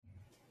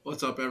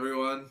What's up,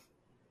 everyone?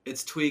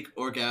 It's Tweek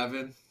or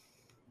Gavin.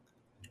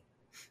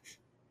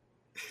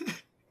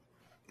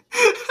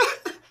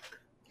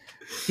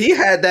 He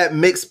had that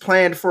mix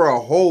planned for a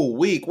whole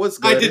week. What's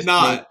I good? did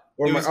not.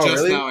 It was Oh, just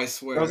really? now, I That was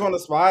swear. on the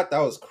spot? That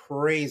was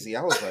crazy.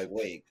 I was like,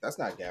 wait, that's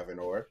not Gavin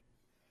Orr.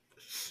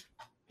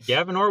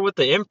 Gavin Orr with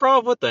the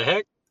improv? What the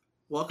heck?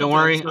 Welcome Don't to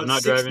worry, episode I'm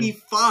not driving.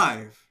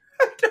 65.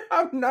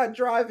 I'm not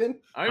driving.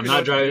 I don't I'm even know not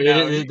what to do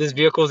driving. now. This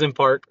vehicle's in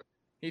park.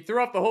 He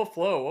threw off the whole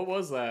flow. What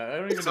was that? I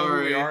don't even know who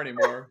we Sorry. are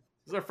anymore.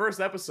 This is our first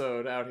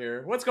episode out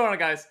here. What's going on,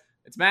 guys?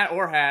 It's Matt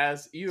or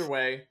Has. Either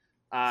way,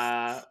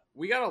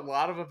 we got a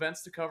lot of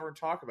events to cover and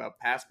talk about,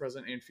 past,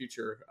 present, and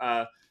future.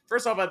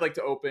 First off, I'd like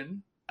to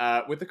open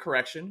with a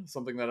correction,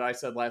 something that I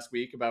said last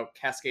week about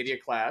Cascadia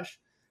Clash.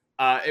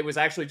 It was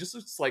actually just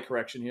a slight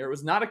correction here. It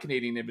was not a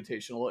Canadian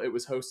Invitational. It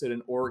was hosted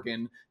in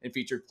Oregon and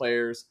featured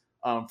players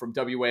from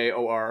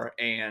WAOR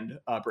and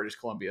British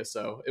Columbia.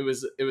 So it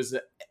was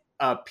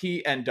a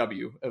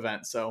PNW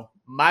event. So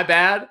my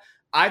bad.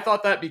 I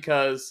thought that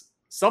because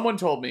someone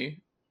told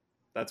me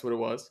that's what it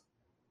was.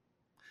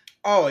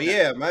 Oh,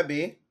 yeah, might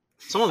be.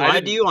 Someone I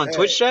lied to you on hey.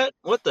 Twitch chat?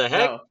 What the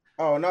heck? No.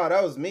 Oh, no,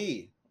 that was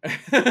me.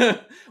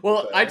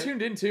 Well, I Okay.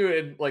 tuned into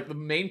it, and like the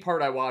main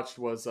part I watched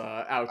was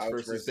Ouch Ouch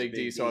versus versus Big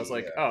D. Big So I was D,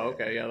 like, yeah, oh, yeah.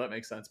 okay, yeah, that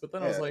makes sense. But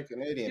then I was Yeah, like,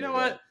 Canadian you know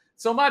event. what?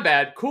 So my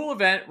bad. Cool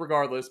event,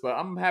 regardless. But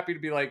I'm happy to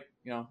be like,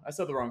 I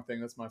said the wrong thing.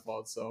 That's my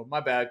fault. So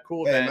my bad.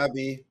 Cool Hey, event. might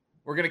be.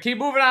 We're gonna keep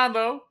moving on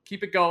though.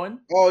 Keep it going.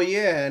 Oh,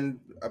 yeah, and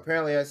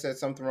apparently I said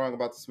something wrong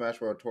about the Smash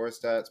World Tour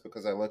stats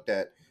because I looked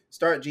at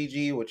Start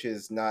GG, which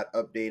is not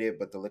updated,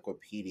 but the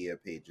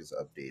Liquipedia page is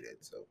updated.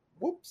 So,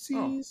 Oh,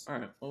 whoopsies. all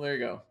right. Well, there you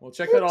go. Well,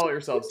 check that all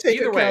yourselves. Take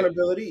Either way,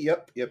 accountability.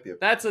 Yep.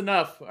 that's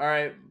enough. All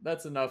right,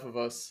 that's enough of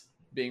us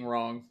being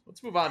wrong.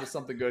 Let's move on to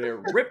something good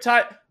here.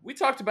 Riptide. We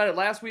talked about it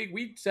last week.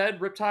 We said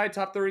Riptide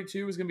top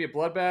 32 was going to be a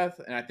bloodbath,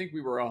 and I think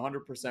we were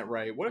 100%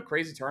 right. What a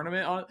crazy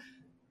tournament on.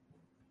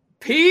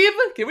 Peeb?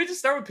 Can we just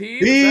start with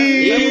Peeb?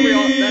 Is that what we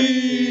all? That's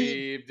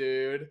Peeb,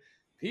 dude.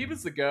 Peeb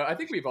is the go. I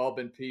think we've all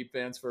been Peeb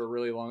fans for a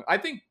really long. I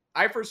think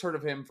I first heard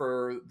of him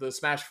for the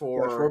Smash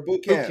 4 Smash 4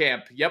 boot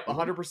camp. Yep,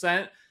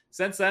 100%.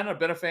 Since then, I've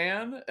been a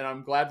fan, and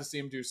I'm glad to see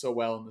him do so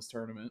well in this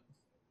tournament.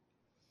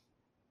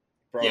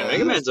 Bro, Yeah, he Mega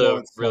was Man's a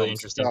doing really some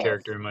interesting stuff.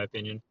 character, in my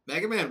opinion.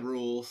 Mega Man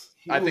rules.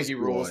 I think was he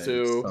rules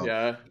doing too. stuff.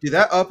 Yeah. Dude,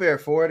 that up air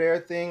forward air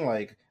thing,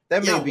 like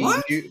that Yeah, may be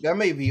what? that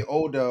may be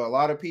old to a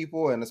lot of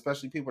people, and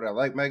especially people that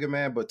like Mega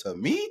Man. But to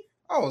me,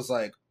 I was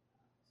like,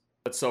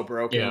 That's so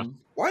broken. Yeah.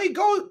 why you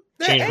go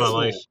that Changed my angle?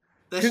 life.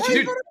 That Dude,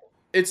 shit,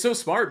 it's so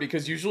smart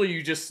because usually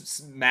you just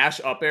smash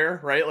up air,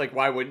 right? Like,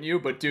 why wouldn't you?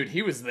 But dude,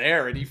 he was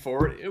there and he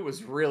forward. It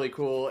was really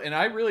cool, and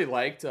I really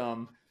liked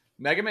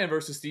Mega Man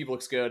versus Steve.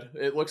 Looks good.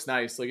 It looks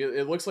nice. Like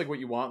it looks like what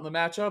you want in the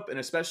matchup, and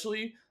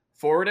especially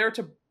forward air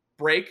to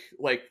break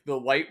like the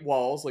light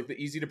walls, like the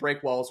easy to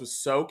break walls, was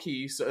so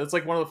key. So it's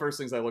like one of the first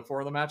things I look for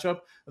in the matchup.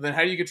 And then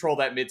how do you control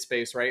that mid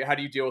space, right? How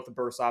do you deal with the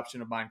burst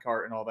option of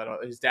Minecart and all that,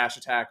 his dash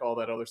attack, all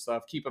that other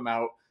stuff, keep him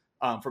out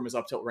from his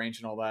up tilt range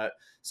and all that.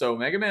 So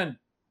Mega Man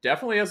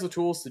definitely has the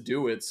tools to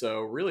do it. So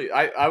really,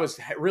 I was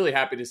really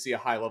happy to see a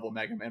high level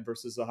Mega Man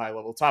versus a high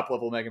level, top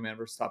level Mega Man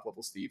versus top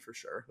level Steve for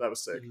sure. That was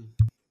sick.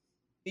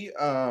 He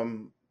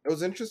it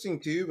was interesting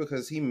too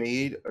because he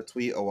made a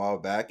tweet a while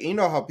back. And you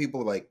know how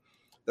people they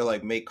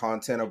like make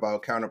content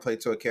about counterplay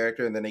to a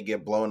character and then they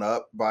get blown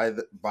up by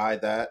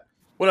that.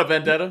 What up,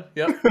 Vendetta?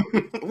 Yep.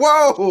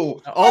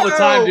 Whoa! All the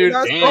time, dude.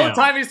 That's- Damn. All the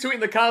time he's tweeting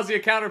the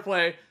Kazuya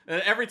counterplay,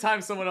 and every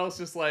time someone else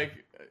just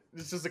like,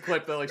 it's just a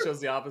clip that like shows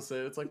the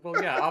opposite. It's like,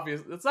 well, yeah,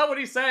 obvious. That's not what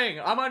he's saying.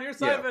 I'm on your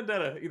side, Yeah.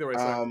 Vendetta. Either way,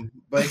 sorry.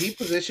 But he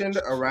positioned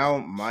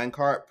around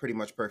minecart pretty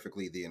much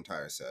perfectly the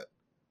entire set.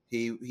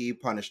 He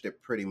punished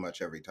it pretty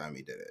much every time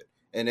he did it.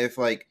 And if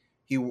like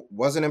he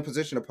wasn't in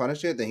position to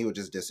punish it, then he would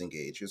just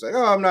disengage. He was like,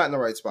 "Oh, I'm not in the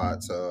right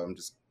spot, so I'm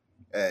just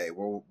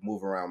we'll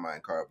move around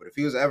minecart." But if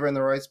he was ever in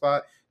the right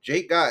spot,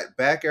 Jake got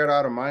back aired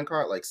out of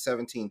minecart like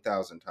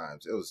 17,000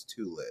 times. It was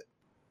too lit.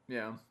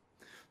 Yeah.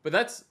 But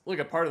that's like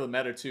a part of the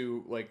meta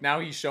too. Like now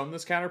he's shown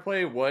this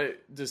counterplay. What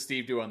does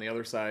Steve do on the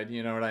other side?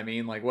 You know what I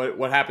mean? Like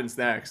what happens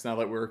next now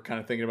that we're kind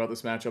of thinking about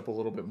this matchup a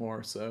little bit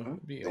more. So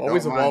They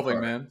always don't evolving,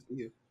 minecart. man.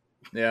 Yeah.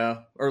 Yeah.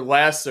 Or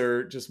less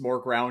or just more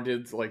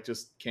grounded, like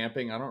just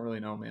camping. I don't really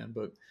know, man.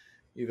 But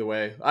either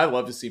way, I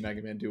love to see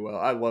Mega Man do well.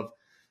 I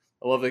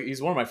love that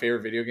he's one of my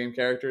favorite video game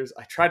characters.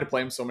 I tried to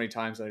play him so many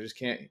times and I just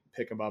can't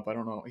pick him up. I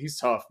don't know. He's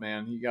tough,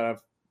 man. You gotta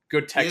have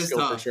good tech He is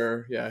skill for tough.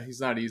 sure. Yeah, he's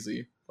not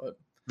easy. But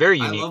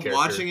Very I unique love character.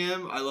 watching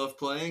him. I love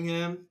playing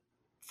him,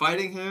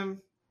 fighting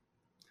him.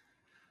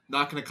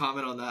 Not going to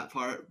comment on that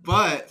part,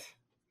 but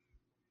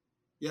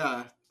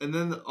yeah. And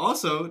then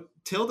also,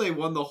 Tilde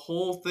won the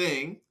whole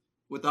thing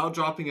without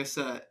dropping a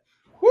set.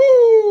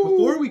 Woo!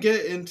 Before we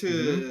get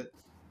into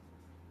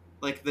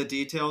like the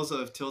details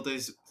of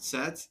Tilde's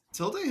sets,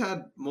 Tilde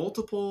had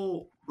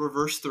multiple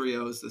reverse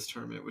 3-0s this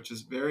tournament, which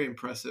is very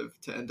impressive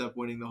to end up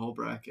winning the whole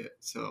bracket.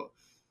 So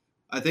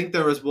I think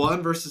there was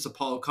one versus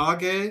Apollo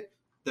Kage.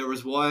 There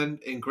was one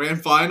in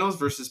grand finals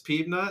versus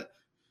Peanut.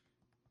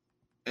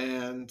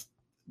 And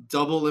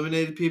double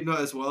eliminated Peanut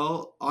as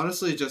well.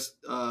 Honestly, just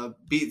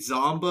beat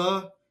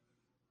Zomba.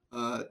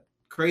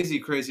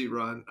 Crazy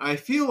run. I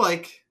feel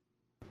like,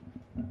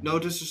 no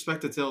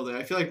disrespect to Tilde,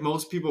 I feel like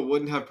most people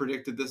wouldn't have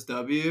predicted this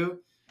W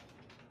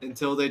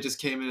until they just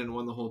came in and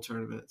won the whole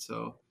tournament.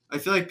 So I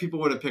feel like people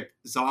would have picked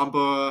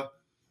Zomba,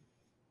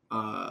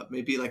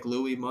 maybe like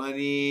Louis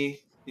Money.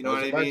 You know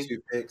Those what are I my mean?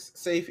 2 picks.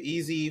 Safe,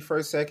 easy,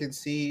 first, second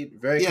seed.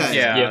 Very Yeah,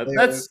 consistent Yeah,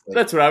 players.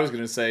 that's what I was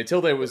gonna say.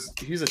 Tilde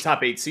he's a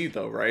top 8 seed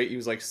though, right? He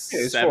was like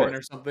he's 7 fourth.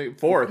 or something.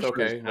 Fourth, Pretty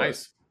sure he's okay, fourth.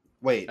 nice.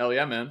 Wait, Hell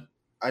yeah, man.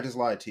 I just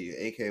lied to you.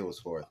 AK was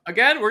 4th.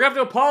 Again, we're gonna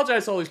have to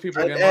apologize to all these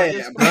people again,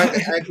 Hey,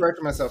 Marcus. I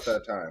corrected myself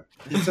that time.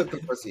 He took the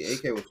first seed.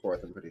 AK was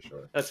 4th, I'm pretty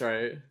sure. That's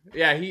right.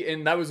 Yeah,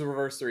 and that was a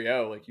reverse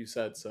 3-0, like you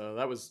said. So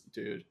that was,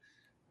 dude.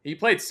 He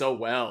played so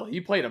well.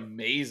 He played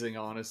amazing,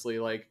 honestly.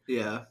 Like,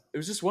 yeah, it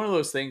was just one of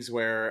those things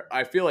where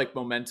I feel like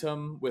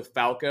momentum with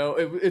Falco,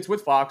 it's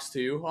with Fox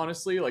too,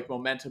 honestly. Like,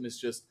 momentum is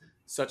just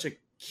such a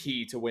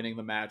key to winning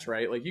the match,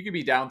 right? Like, you could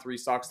be down 3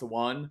 stocks to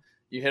 1.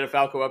 You hit a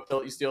Falco up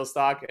tilt, you steal a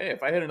stock. Hey,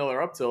 if I hit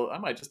another up tilt, I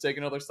might just take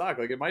another stock.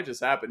 Like, it might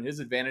just happen. His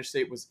advantage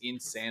state was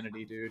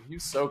insanity, dude. He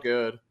was so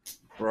good.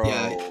 Bro,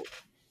 Yeah.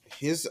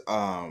 his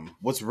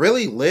what's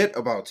really lit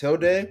about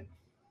Tilde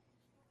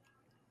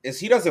is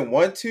he doesn't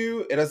want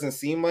to, it doesn't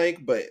seem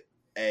like, but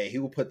hey, he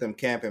will put them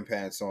camping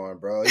pants on,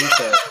 bro. He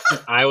said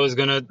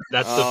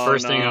That's the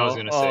first thing I was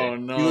gonna say. Oh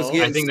no! He was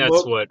getting I think that's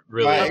smoked what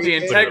really by Not the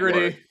AK.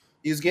 integrity.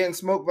 He was getting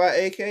smoked by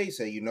AK. He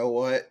said, you know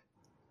what?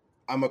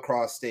 I'm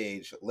across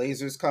stage.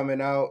 Lasers coming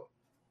out.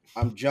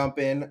 I'm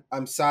jumping.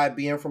 I'm side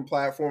being from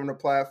platform to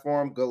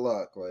platform. Good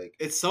luck. Like,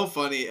 it's so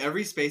funny.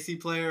 Every Spacey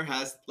player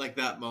has like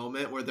that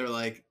moment where they're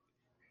like,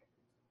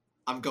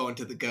 "I'm going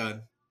to the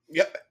gun."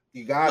 yep,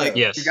 you got Like, it.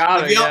 yes. You got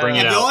it. Bring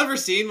it Have out. y'all ever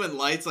seen when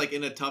Light's like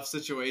in a tough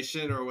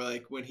situation, or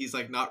like when he's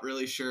like not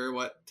really sure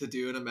what to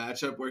do in a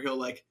matchup, where he'll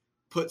like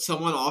put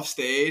someone off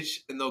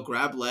stage and they'll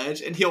grab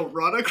ledge and he'll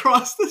run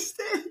across the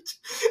stage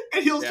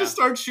and he'll Yeah. just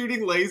start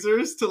shooting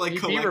lasers to like He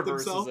collect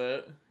reverses himself.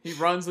 it. He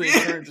runs and he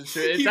Yeah. turns and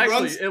shit. It's He actually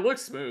runs- it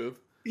looks smooth.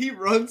 He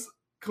runs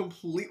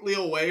completely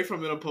away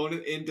from an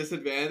opponent in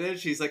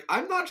disadvantage. He's like,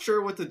 I'm not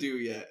sure what to do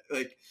yet.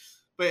 Like,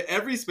 but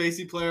every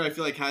Spacey player I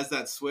feel like has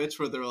that switch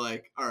where they're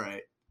like, all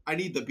right, I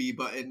need the B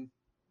button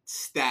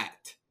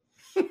stat.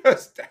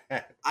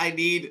 I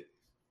need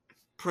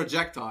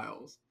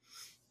projectiles.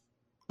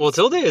 Well,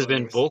 Tilde has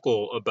been Hilarious.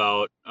 vocal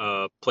about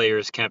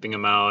players camping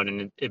him out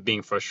and it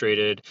being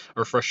frustrating.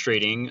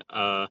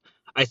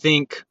 I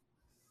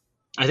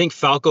think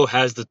Falco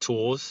has the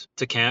tools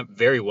to camp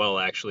very well,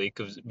 actually,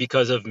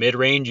 because of mid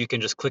range. You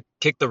can just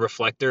kick the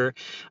reflector.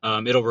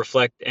 It'll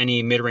reflect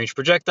any mid range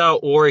projectile,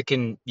 or you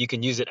can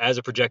use it as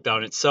a projectile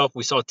in itself.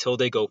 We saw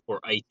Tilde go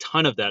for a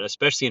ton of that,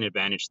 especially in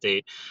advantage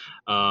state,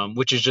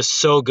 which is just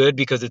so good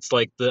because it's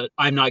like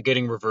I'm not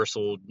getting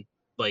reversal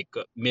like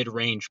mid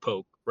range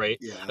poke, right?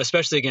 Yeah.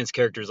 Especially against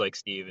characters like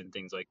Steve and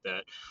things like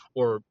that,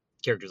 or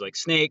characters like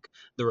Snake.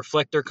 The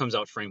reflector comes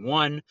out frame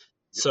 1,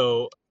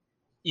 so.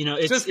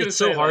 It's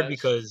so hard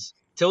because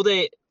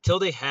Tilde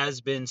has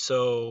been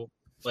so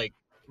like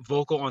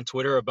vocal on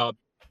Twitter about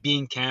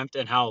being camped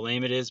and how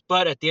lame it is.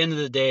 But at the end of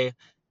the day,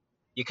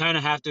 you kind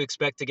of have to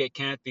expect to get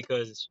camped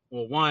because,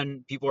 well,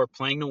 one, people are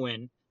playing to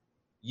win.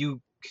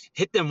 You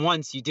hit them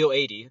once, you deal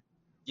 80.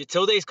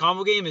 Tilde's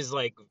combo game is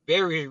like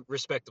very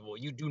respectable.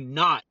 You do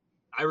not,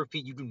 I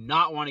repeat, you do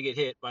not want to get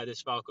hit by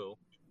this Falco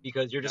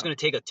because you're just going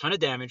to take a ton of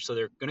damage. So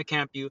they're going to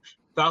camp you.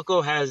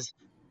 Falco has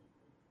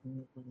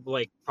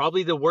like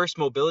probably the worst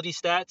mobility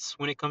stats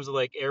when it comes to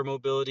like air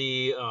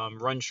mobility,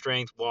 run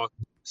strength, walk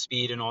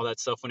speed, and all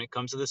that stuff when it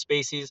comes to the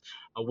Spaceys.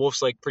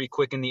 Wolf's like pretty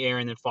quick in the air,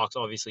 and then Fox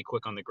obviously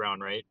quick on the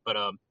ground, right? But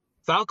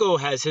Falco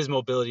has his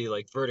mobility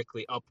like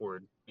vertically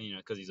upward,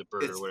 because he's a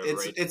bird or whatever,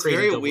 right? It's Crazy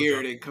very double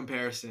weird jump. in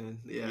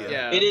comparison.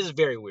 Yeah. It is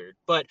very weird,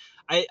 but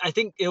I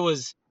think it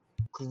was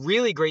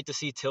really great to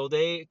see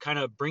Tilde kind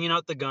of bringing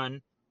out the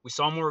gun. We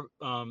saw more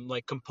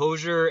like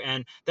composure,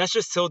 and that's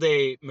just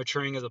Tilde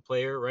maturing as a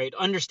player, right?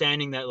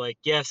 Understanding that, like,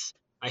 yes,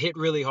 I hit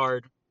really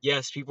hard.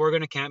 Yes, people are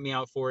going to camp me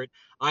out for it.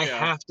 I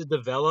have to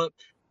develop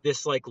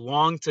this like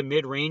long to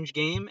mid range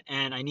game,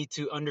 and I need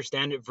to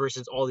understand it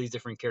versus all these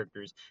different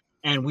characters.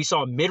 And we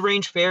saw mid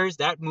range fairs.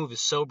 That move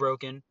is so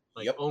broken.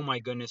 Like, oh my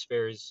goodness,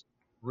 fairs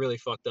really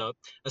fucked up.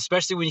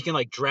 Especially when you can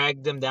like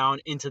drag them down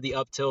into the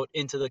up tilt,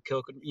 into the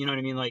kill. You know what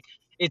I mean? Like,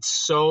 it's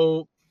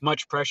so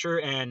much pressure,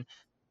 and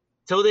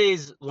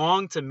Tilde's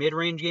long to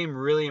mid-range game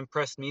really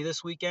impressed me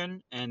this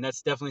weekend, and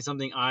that's definitely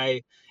something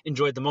I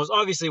enjoyed the most.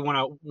 Obviously,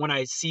 when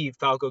I see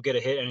Falco get a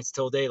hit and it's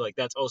Tilde, like,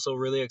 that's also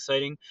really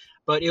exciting.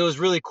 But it was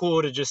really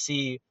cool to just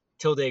see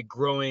Tilde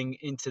growing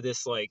into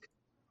this like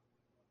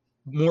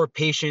more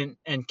patient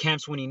and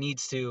camps when he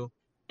needs to,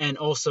 and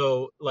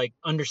also like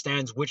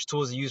understands which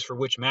tools to use for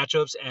which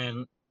matchups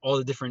and all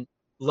the different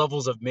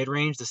levels of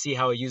mid-range to see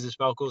how he uses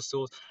Falco's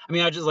tools. I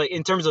mean, I just like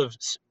in terms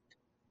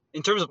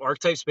of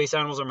archetypes, space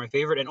animals are my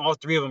favorite, and all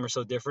three of them are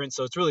so different.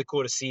 So it's really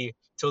cool to see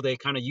Tilde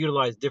kind of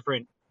utilize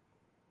different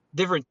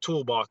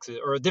toolboxes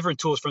or different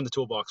tools from the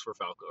toolbox for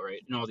Falco,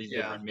 right? In all these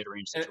different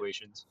mid-range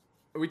situations.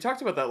 We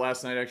talked about that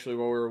last night actually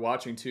while we were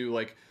watching too.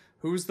 Like,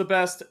 who's the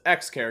best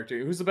X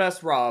character? Who's the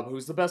best Rob?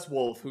 Who's the best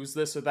Wolf? Who's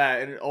this or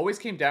that? And it always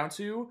came down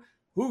to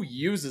who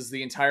uses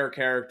the entire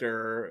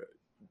character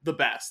the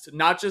best.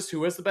 Not just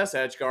who has the best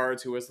edge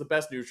guards, who has the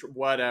best neutral,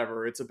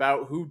 whatever. It's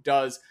about who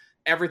does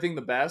everything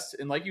the best.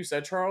 And like you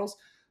said, Charles,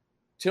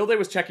 Tilde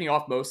was checking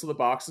off most of the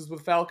boxes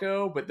with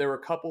Falco, but there were a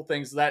couple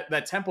things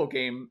that tempo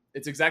game.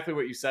 It's exactly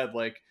what you said.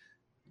 Like,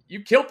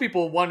 you kill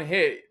people one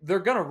hit, they're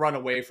gonna run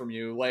away from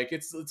you. Like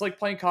it's like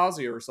playing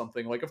Kazuya or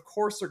something. Like, of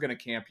course they're gonna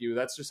camp you.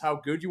 That's just how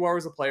good you are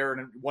as a player.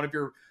 And one of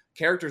your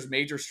character's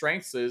major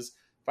strengths is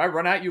if I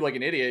run at you like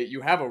an idiot,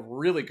 you have a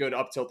really good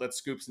up tilt that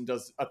scoops and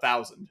does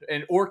 1,000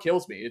 or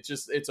kills me.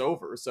 It's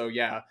over. So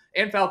yeah.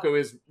 And Falco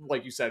is,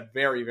 like you said,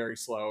 very, very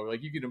slow.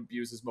 Like, you can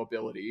abuse his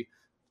mobility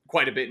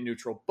quite a bit in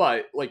neutral,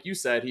 but like you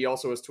said, he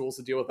also has tools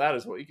to deal with that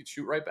as well. He could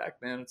shoot right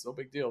back, man. It's no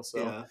big deal. So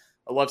Yeah.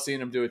 I love seeing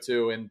him do it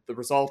too. And the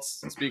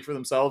results speak for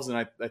themselves. And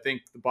I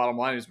think the bottom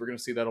line is we're going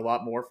to see that a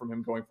lot more from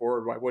him going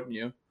forward. Why wouldn't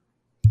you?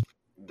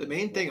 The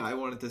main thing I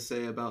wanted to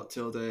say about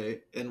Tilde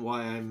and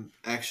why I'm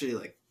actually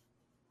like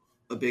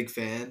a big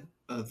fan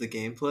of the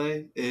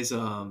gameplay is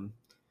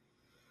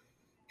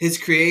his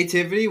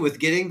creativity with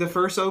getting the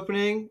first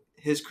opening,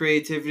 his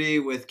creativity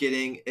with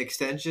getting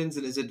extensions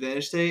in his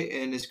advantage state,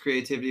 and his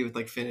creativity with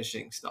like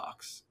finishing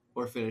stocks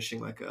or finishing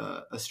like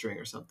a string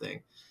or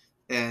something.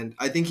 And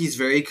I think he's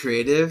very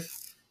creative,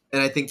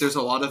 and I think there's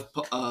a lot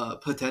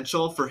of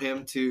potential for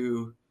him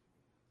to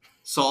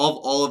solve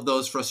all of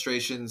those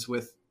frustrations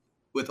with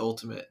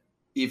Ultimate,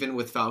 even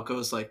with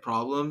Falco's like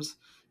problems.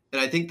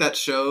 And I think that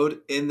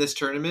showed in this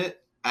tournament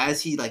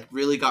as he like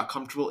really got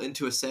comfortable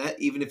into a set,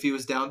 even if he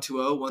was down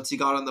 2-0, once he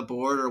got on the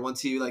board or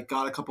once he like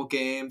got a couple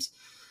games.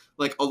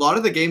 Like, a lot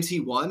of the games he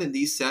won in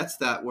these sets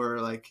that were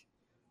like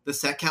the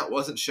set count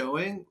wasn't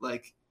showing,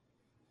 like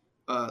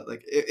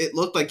it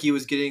looked like he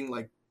was getting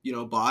like, you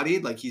know,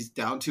 bodied, like he's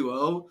down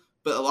 2-0.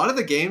 But a lot of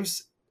the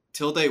games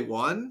Tilde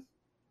won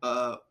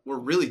were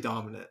really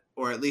dominant,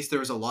 or at least there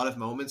was a lot of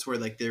moments where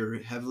like they were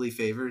heavily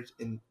favored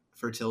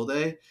for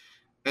Tilde.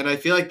 And I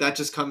feel like that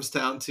just comes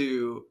down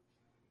to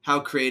how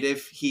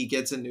creative he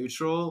gets in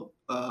neutral.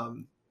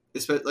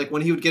 Especially like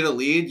when he would get a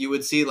lead, you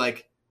would see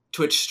like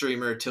Twitch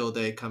streamer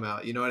Tilde come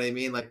out. You know what I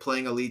mean? Like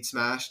playing Elite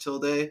Smash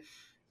Tilde.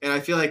 And I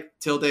feel like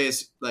Tilde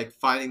is like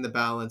finding the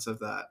balance of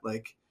that,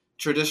 like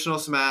traditional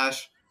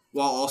Smash,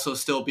 while also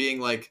still being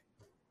like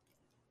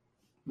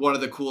one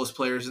of the coolest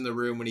players in the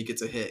room when he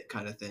gets a hit,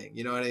 kind of thing.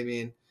 You know what I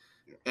mean?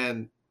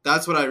 And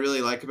that's what I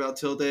really like about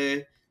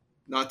Tilde.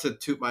 Not to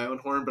toot my own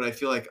horn, but I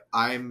feel like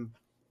I'm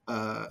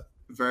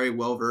very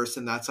well versed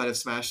in that side of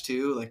Smash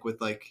too, like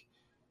with like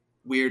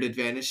weird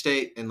advantage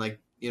state and like,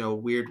 you know,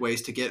 weird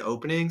ways to get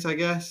openings, I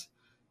guess.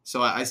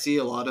 So I see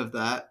a lot of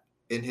that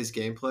in his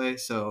gameplay.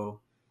 So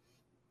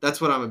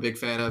that's what I'm a big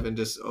fan of, and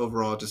just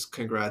overall, just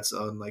congrats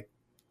on like.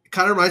 It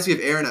kind of reminds me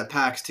of Aaron at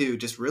PAX too,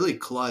 just really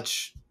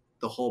clutch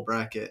the whole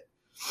bracket.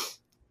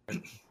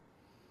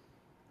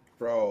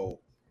 Bro,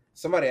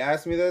 somebody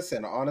asked me this,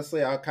 and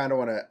honestly, I kind of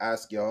want to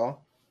ask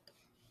y'all,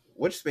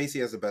 which Spacey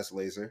has the best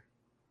laser?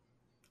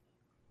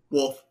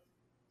 Wolf.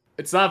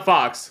 It's not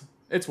Fox.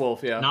 It's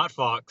Wolf, yeah. Not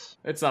Fox.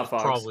 It's not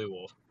Fox. Probably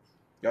Wolf.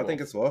 Y'all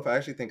think it's Wolf? I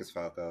actually think it's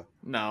Falco.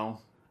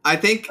 No. I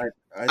think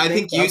I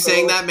think you Falco,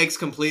 saying that makes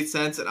complete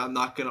sense, and I'm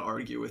not going to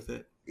argue with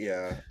it.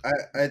 Yeah,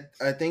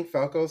 I think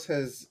Falco's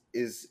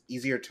is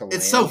easier to land.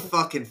 It's so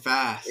fucking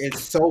fast.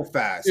 It's so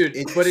fast. Dude,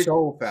 it's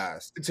so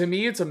fast. To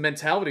me, it's a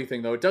mentality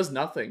thing, though. It does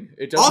nothing.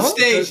 It does Off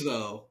stage,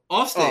 though.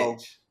 Off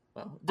stage.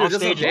 Well, dude, Off it doesn't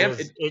stage,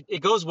 damage.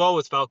 it goes well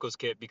with Falco's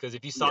kit, because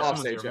if you stop Yeah,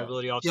 someone with offstage, their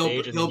mobility off He'll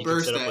stage, and then you can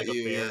burst set up at like a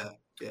you. bear.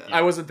 Yeah.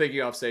 I wasn't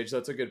thinking off stage.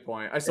 That's a good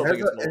point. I still think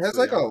it's Wolf.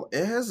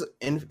 It has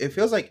like it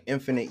feels like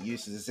infinite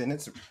uses, and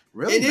it's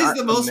really It is not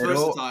the most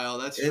committal. versatile.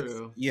 That's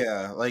true.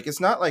 Yeah, like it's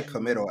not like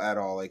committal at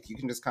all. Like you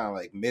can just kind of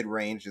like mid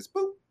range, just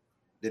boop.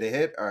 Did it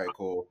hit? All right,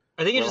 cool.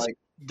 I think it Or, just like,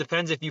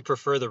 depends if you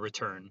prefer the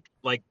return.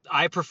 Like,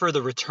 I prefer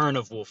the return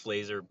of Wolf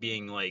Laser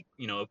being like,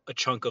 you know, a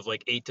chunk of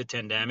like 8 to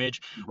 10 damage,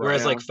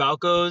 whereas like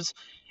Falco's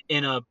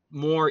in a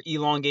more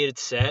elongated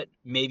set,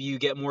 maybe you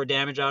get more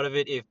damage out of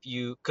it if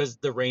you, because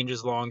the range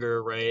is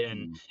longer, right?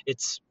 And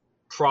it's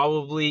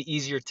probably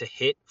easier to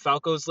hit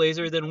Falco's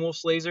laser than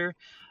Wolf's laser.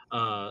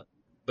 But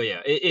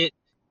yeah, it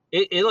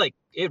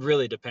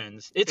really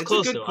depends. It's a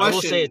close good though. I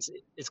will say question.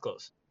 it's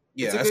close.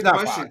 yeah, It's a it's good not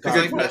question, Fox. It's a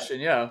good question.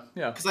 Yeah.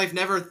 Because I've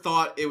never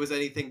thought it was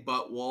anything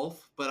but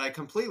Wolf, but I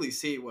completely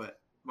see what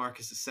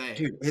Marcus is saying.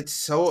 Dude, it's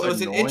so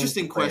it's an annoying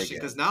interesting to play question,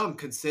 because against. now I'm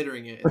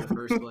considering it in the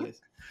first place.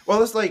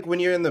 Well, it's like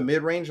when you're in the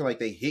mid range and like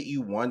they hit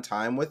you one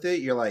time with it,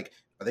 you're like,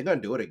 are they gonna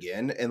do it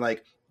again? And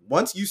like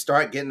once you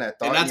start getting that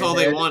thought, And that's in your all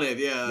head, they wanted.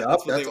 Yeah, Yup,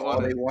 that's what that's they all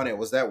wanted. they wanted.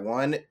 Was that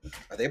one?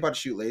 Are they about to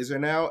shoot laser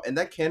now? And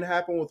that can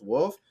happen with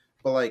Wolf,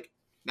 but like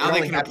Now it they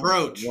only can happens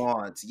approach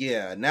once.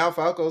 Yeah, now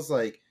Falco's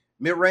like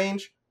mid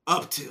range.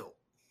 up till.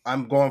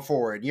 I'm going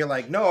forward. And you're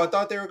like, no, I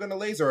thought they were gonna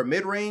laser or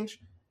mid range.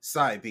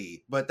 Side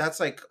B, but that's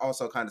like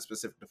also kind of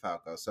specific to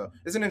Falco. So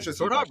it's an interesting.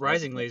 Sword Hop question.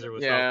 Rising laser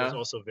with Yeah. Falco is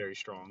also very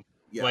strong.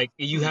 Yeah. Like,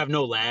 you have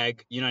no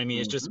lag, you know what I mean?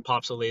 It Mhm. just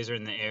pops a laser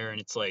in the air, and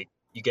it's like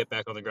you get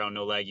back on the ground,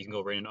 no lag, you can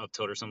go right in up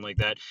tilt or something like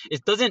that.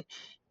 It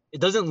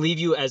doesn't leave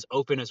you as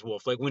open as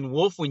Wolf. Like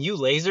when you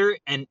laser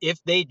and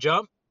if they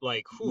jump,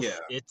 like whew, Yeah.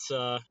 it's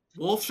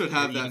Wolf should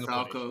have you're that eating a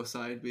punish. Falco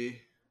side B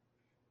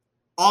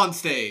on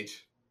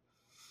stage.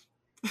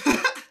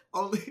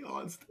 Only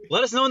on stage.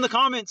 Let us know in the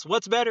comments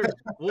what's better,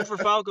 Wolf or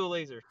Falco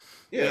laser.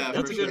 Yeah,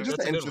 that's for a good. sure. Just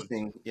That's a good one.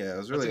 interesting. Yeah, it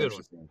was That's a really good one.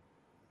 interesting.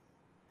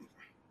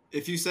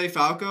 If you say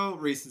Falco,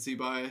 recency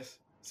bias.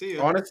 See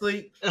ya.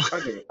 Honestly,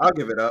 I'll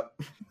give it up.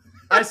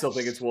 I still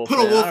think it's Wolf. Put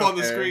a man. I wolf don't on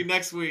the care. screen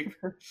next week.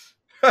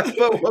 Put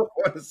Wolf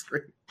on the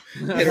screen.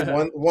 Hit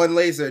him one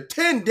laser,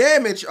 10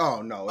 damage.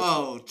 Oh no.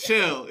 Oh,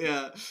 chill.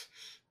 Yeah.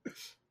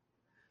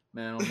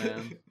 Man, oh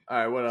man. All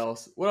right, what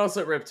else? What else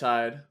at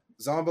Riptide?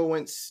 Zombo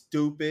went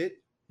stupid.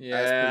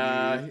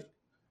 Yeah,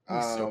 per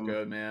he's so Um,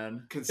 good, man.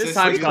 His consistent.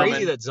 time's Pretty crazy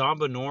coming. that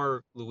Zomba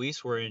nor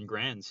Luis were in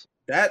Grands.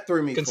 That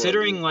threw me.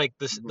 Considering for a loop. like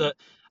this,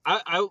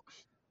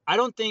 I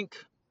don't think,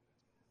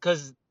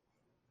 because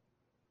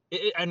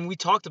and we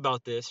talked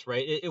about this,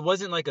 right? It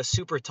wasn't like a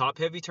super top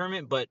heavy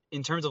tournament, but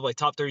in terms of like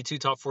top 32,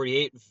 top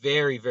 48,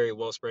 very, very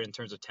well spread in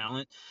terms of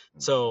talent.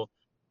 So,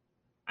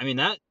 I mean,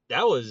 that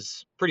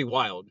was pretty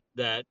wild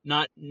that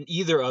not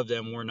either of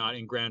them were not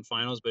in grand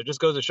finals, but it just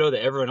goes to show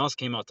that everyone else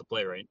came out to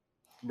play, right?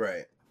 Right.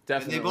 And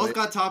Definitely. they both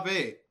got top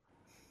 8.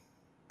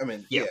 I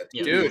mean, Yeah,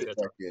 yeah, dude.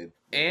 Fucking,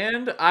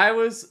 And I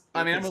was,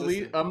 I mean,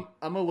 Consistent.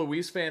 I'm a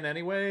Luis fan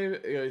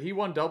anyway. He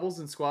won doubles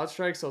and squad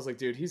strikes, so I was like,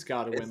 dude, he's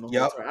got to win the whole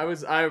Yep.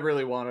 tournament. I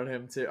really wanted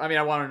him to. I mean,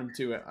 I wanted him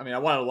to. I mean, I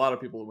wanted a lot of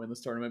people to win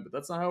this tournament, but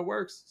that's not how it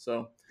works.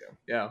 So,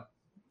 yeah.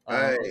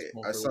 I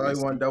for saw Luis.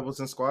 he won doubles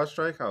and squad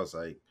strike. I was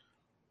like,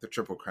 the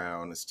triple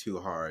crown is too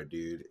hard,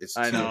 dude. It's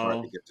I too hard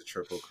know. to get the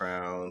triple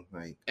crown.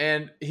 Like,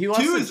 And he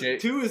lost to Jay.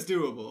 2 is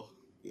doable.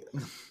 Yeah.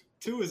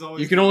 2 is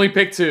always. You can only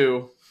pick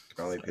 2.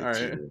 I only picked All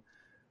right. 2.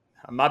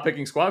 I'm not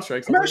picking squad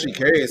strikes. I'm actually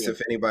curious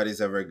if anybody's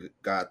ever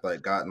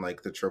gotten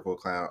like the triple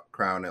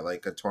crown at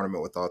like a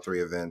tournament with all 3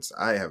 events.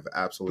 I have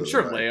I'm absolutely.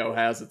 sure not. Leo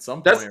has at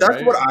some That's point. that's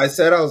right? what I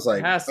said. I was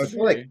like, I Has to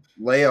feel like be.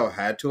 Leo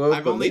had to have.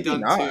 I've but only maybe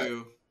done not.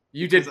 2.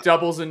 You did Because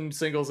doubles and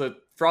singles at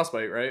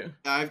Frostbite, right?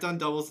 I've done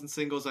doubles and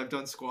singles. I've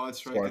done squad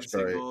strike Squad and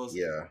strike, singles.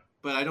 yeah,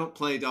 But I don't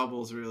play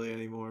doubles really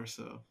anymore.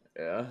 So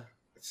Yeah.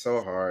 it's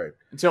so hard.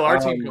 Until our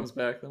team comes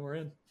back, then we're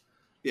in.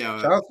 yeah,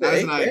 Shout out to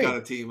Naz and I AK. got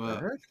a team What up.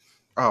 the heck?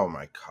 Oh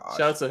my gosh.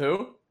 Shout out to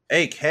who?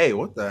 AK,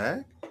 what the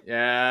heck?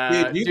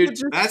 Yeah, you dude. could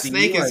just That see,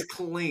 snake like, is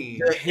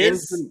clean. the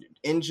His-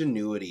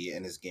 ingenuity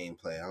in his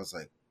gameplay. I was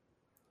like,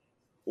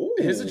 ooh.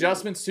 His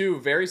adjustments too,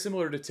 very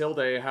similar to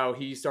Tilde, how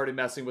he started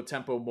messing with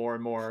tempo more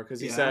and more because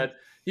he Yeah. said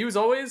he was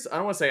always, I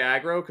don't want to say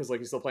aggro because like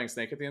he's still playing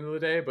snake at the end of the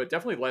day, but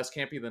definitely less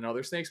campy than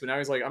other snakes. But now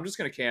he's like, I'm just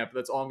gonna camp.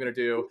 That's all I'm gonna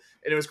do.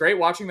 And it was great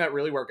watching that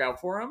really work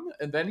out for him.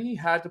 And then he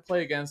had to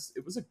play against,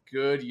 it was a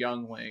good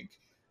young Link,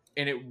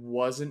 and it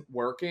wasn't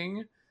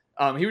working.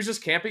 He was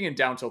just camping and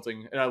down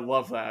tilting, and I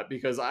love that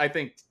because I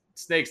think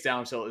Snake's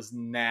down tilt is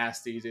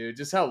nasty, dude.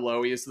 Just how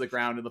low he is to the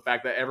ground and the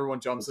fact that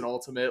everyone jumps in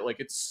ultimate, like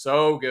it's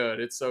so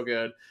good. It's so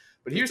good.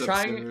 But he It's was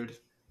trying. absurd.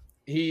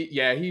 He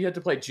had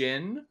to play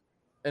Jin,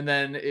 and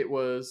then it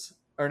was,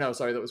 or no,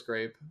 sorry, that was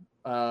Grape.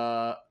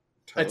 Toad?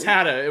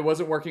 Atata, it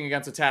wasn't working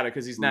against Atata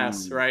because he's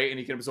Ness, Ooh. right? And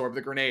he can absorb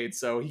the grenades,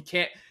 so he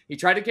can't. He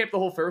tried to camp the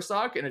whole first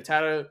stock, and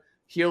Atata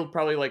healed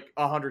probably like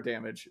 100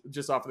 damage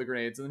just off of the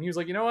grenades. And then he was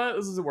like, you know what,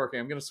 this isn't working.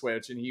 I'm gonna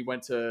switch, and he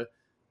went to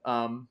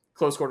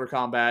close quarter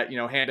combat,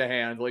 hand to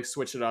hand, like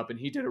switch it up, and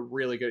he did a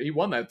really good. He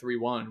won that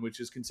 3-1, which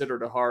is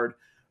considered a hard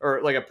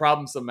or like a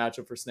problemsome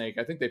matchup for Snake.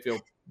 I think they feel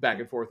back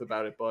and forth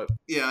about it, but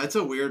Yeah, it's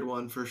a weird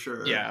one for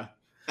sure. yeah.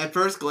 At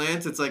first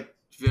glance, it's like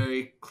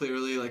very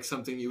clearly like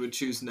something you would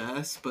choose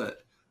Ness,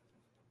 but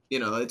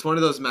it's one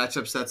of those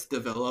matchups that's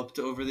developed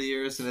over the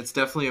years, and it's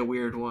definitely a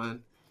weird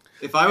one.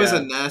 If I was Yeah.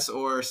 a Ness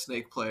or a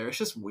Snake player, it's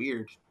just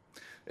weird.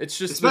 It's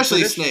just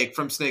Especially the tradi- Snake,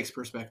 from Snake's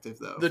perspective,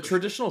 though. The for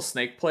traditional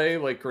Snake play,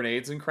 like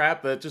grenades and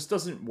crap, that just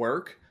doesn't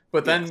work.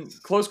 But then Yes.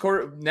 close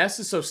quarter, Ness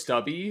is so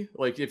stubby.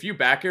 Like if you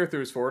back air through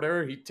his forward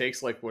air, he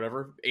takes like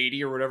whatever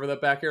 80 or whatever that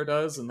back air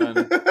does, and then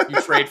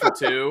you trade for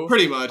 2.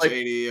 Pretty much Like-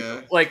 80,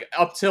 yeah. Like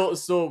up tilt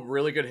is still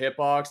really good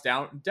hitbox.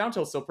 Down tilt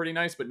is still pretty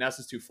nice, but Ness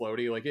is too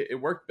floaty. Like it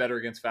worked better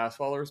against fast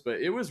fallers, but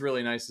it was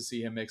really nice to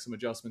see him make some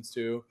adjustments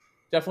too.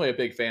 Definitely a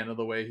big fan of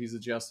the way he's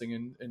adjusting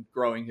and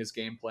growing his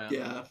game plan.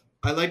 Yeah.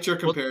 I liked your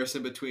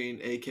comparison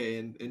between AK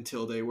and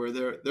Tilde, where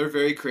they're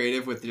very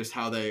creative with just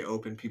how they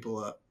open people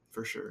up,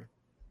 for sure.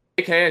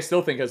 AK, I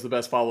still think has the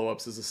best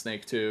follow-ups as a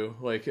Snake too.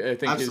 Like I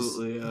think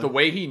Absolutely, yeah. the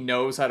way he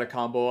knows how to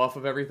combo off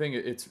of everything,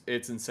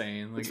 it's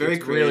insane. Like It's very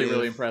really creative.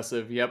 really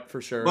impressive. Yep,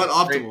 for sure. But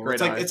optimal.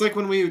 Great eye. It's like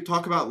when we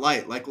talk about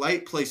Light. Like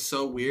Light plays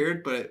so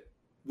weird, but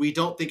we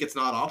don't think it's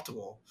not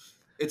optimal.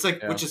 It's like,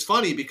 Yeah. which is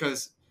funny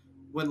because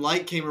when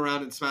Light came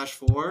around in Smash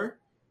 4,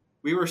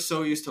 we were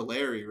so used to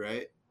Larry,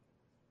 right?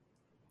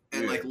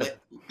 And like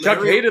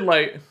Chuck hated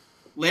like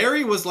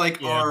Larry was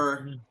like Yeah.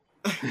 our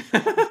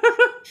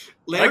I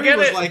Larry get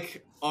was it.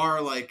 like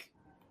our like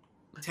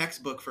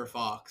textbook for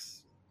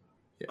Fox.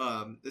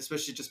 Yeah.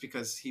 Especially just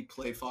because he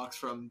played Fox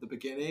from the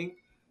beginning.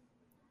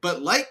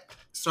 But Light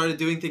started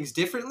doing things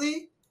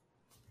differently.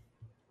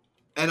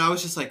 and I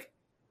was just like,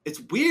 it's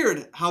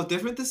weird how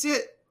different this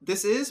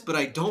is, but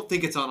I don't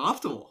think it's on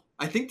optimal.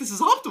 I think this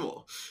is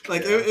optimal.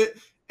 Like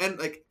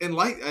and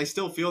Light, I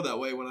still feel that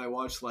way when I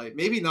watch Light.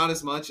 Maybe not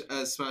as much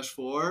as Smash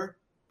 4,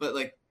 but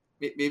like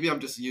maybe I'm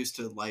just used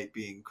to Light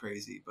being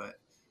crazy. But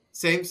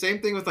same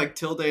thing with like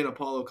Tilde and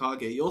Apollo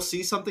Kage. You'll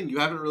see something you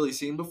haven't really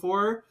seen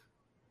before,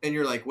 and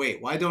you're like,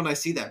 wait, why don't I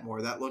see that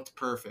more? That looked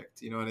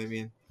perfect. You know what I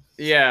mean?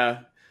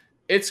 Yeah.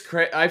 It's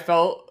crazy. I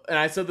felt, and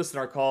I said this in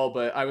our call,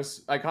 but I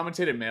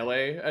commentated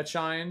Melee at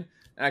Shine,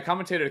 and I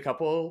commentated a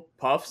couple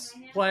Puffs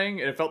playing,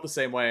 and it felt the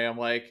same way. I'm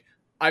like,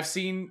 I've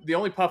seen, the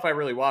only Puff I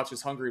really watch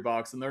is Hungry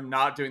Box, and they're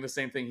not doing the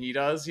same thing he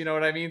does, you know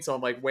what I mean? So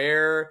I'm like,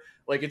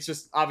 it's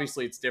just,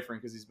 obviously it's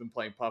different because he's been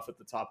playing Puff at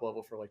the top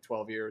level for like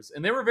 12 years,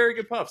 and they were very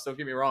good Puffs, don't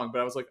get me wrong, but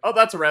I was like, oh,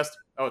 that's a rest.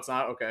 Oh, it's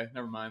not? Okay,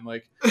 never mind.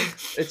 Like,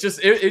 it's just,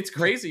 it's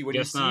crazy when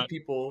you see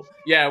people,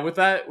 with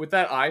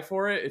that eye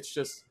for it,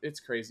 it's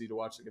crazy to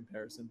watch the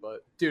comparison. But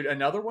dude,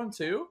 another one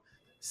too,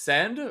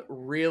 Send,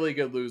 really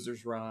good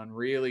losers run,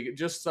 really good,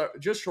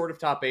 just short of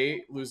top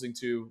 8, losing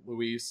to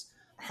Luis.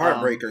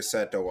 Heartbreaker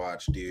set to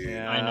watch, dude.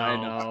 Yeah, I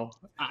know.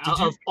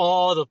 Of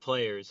all the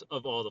players.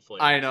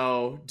 I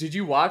know. Did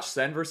you watch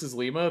Sen versus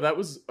Lima? That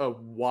was a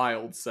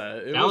wild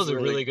set. That was a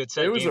really good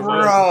set. It was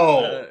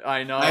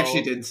I know. I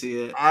actually didn't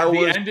see it.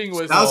 The ending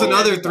was... That was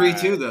another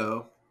 3-2,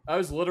 though. I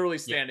was literally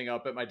standing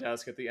up at my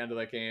desk at the end of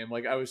that game.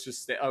 Like, I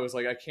was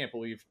like, I can't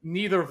believe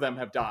neither of them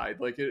have died.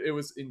 Like, it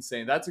was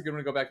insane. That's a good one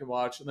to go back and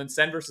watch. And then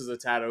Sen versus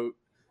Atato. It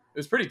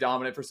was pretty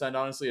dominant for Sen,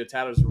 honestly.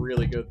 Atato's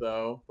really good,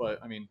 though.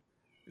 But, I mean...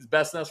 He's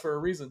best nest for a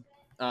reason.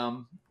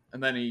 And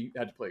then he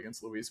had to play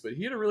against Luis, but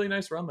he had a really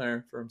nice run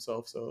there for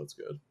himself, so that's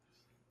good.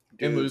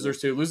 Dude, and losers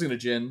too, losing to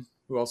Jin,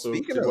 who also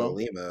speaking of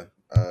Lima,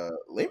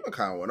 Lima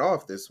kind of went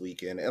off this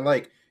weekend, and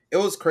like it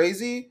was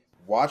crazy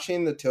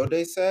watching the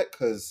Tilde set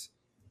because,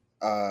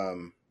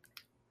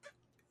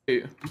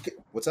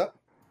 what's up?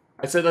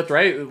 I said that's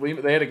right.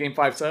 They had a game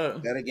 5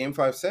 set. They had a game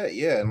 5 set,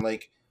 yeah, and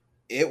like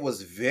it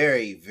was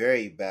very,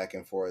 very back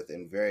and forth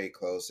and very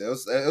close.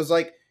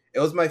 It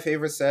was my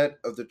favorite set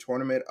of the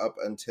tournament up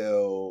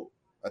until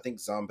I think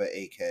Zomba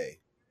AK.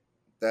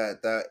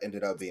 That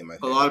ended up being my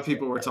favorite. A lot of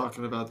people were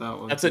talking about that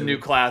one. That's a new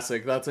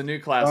classic. That's a new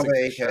classic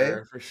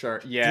for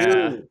sure. Yeah.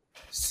 Dude,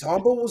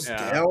 Zomba was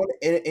down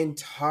an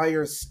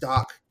entire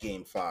stock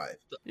game 5.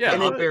 Yeah,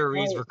 and up air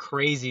reads were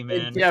crazy,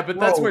 man. Yeah, but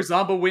that's where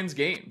Zomba wins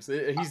games.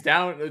 He's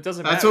down. It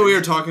doesn't matter. That's what we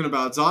were talking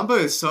about. Zomba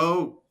is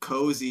so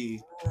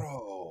cozy.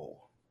 Bro.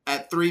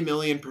 At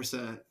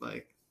 3,000,000%.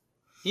 Like,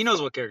 he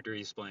knows what character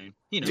he's playing.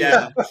 He knows.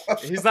 Yeah,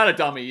 he's not a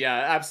dummy. Yeah,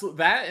 absolutely.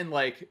 That and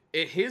like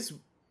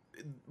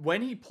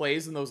when he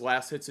plays in those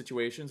last hit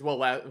situations. Well,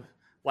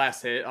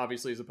 last hit,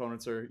 obviously his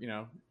opponents are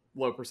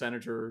low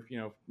percentage or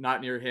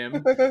not near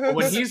him. But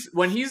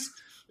when he's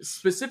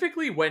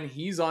specifically when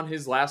he's on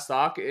his last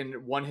stock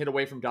and one hit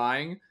away from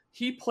dying,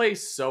 he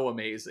plays so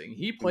amazing.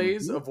 He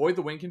plays avoid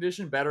the win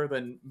condition better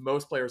than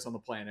most players on the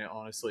planet.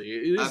 Honestly,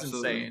 it is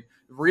insane.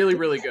 Really,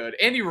 really good,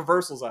 and he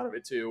reversals out of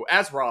it too.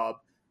 As Rob.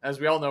 As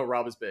we all know,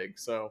 Rob is big,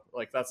 so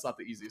like that's not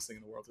the easiest thing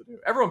in the world to do.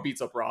 Everyone beats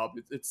up Rob.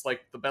 It's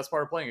like the best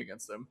part of playing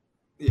against him.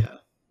 Yeah.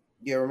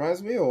 Yeah, it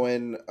reminds me of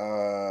when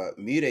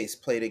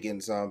Mutace played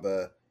against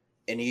Zomba,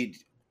 and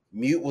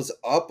Mute was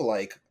up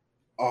like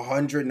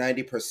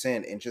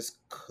 190% and just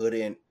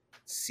couldn't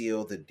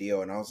seal the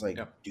deal. And I was like,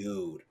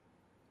 dude,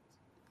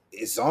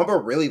 is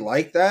Zomba really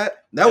like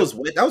that? That was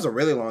a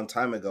really long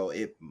time ago.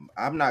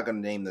 I'm not gonna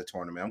name the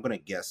tournament. I'm gonna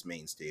guess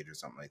main stage or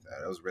something like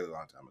that. That was a really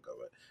long time ago,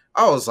 but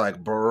I was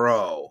like,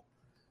 bro,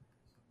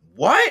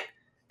 what?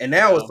 And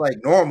now it's like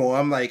normal.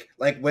 I'm like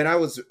when I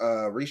was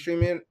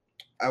restreaming,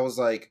 I was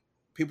like,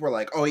 people were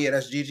like, oh yeah,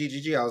 that's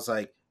GG. I was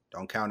like,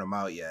 don't count him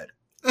out yet.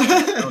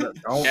 Don't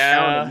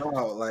count him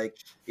out. Like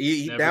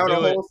he down a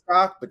whole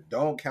stock, but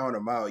don't count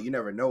him out. You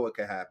never know what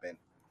could happen.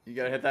 You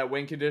gotta hit that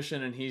win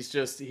condition, and he's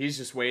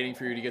just waiting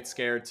for you to get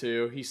scared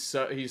too. He's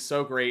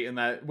so great in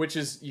that, which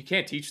is you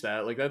can't teach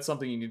that. Like that's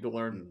something you need to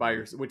learn by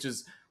yourself.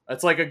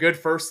 That's like a good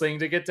first thing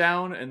to get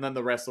down, and then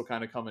the rest will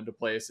kind of come into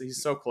place.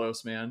 He's so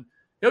close, man.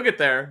 He'll get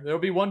there. There'll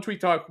be one Tweek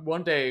Talk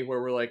one day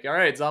where we're like, all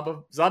right,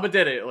 Zomba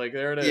did it. Like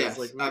there it is. Yes,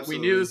 like we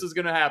knew this was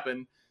gonna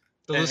happen.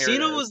 The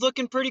Lucina was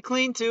looking pretty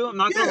clean too. I'm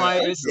not gonna lie.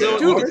 It's still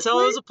you could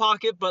tell it was a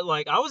pocket, but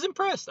like I was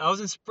impressed. I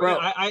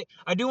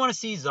do want to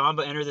see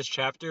Zomba enter this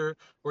chapter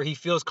where he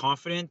feels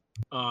confident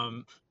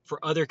for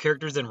other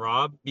characters than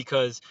Rob,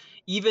 because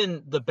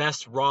even the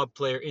best Rob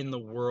player in the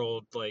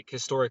world, like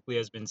historically,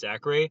 has been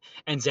Zachary,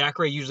 and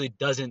Zachary usually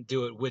doesn't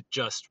do it with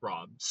just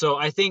Rob. So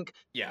I think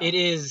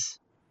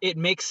it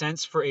makes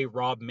sense for a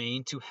Rob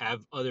main to have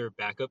other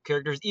backup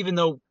characters, even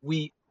though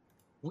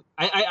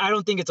I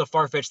don't think it's a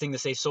far-fetched thing to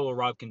say solo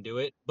Rob can do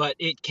it, but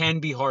it can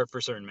be hard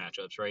for certain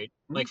matchups, right?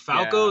 Like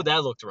Falco,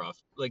 that looked rough.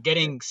 Like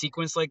getting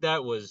sequenced like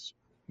that was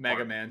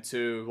Mega Man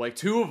too. Like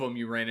two of them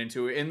you ran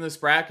into in this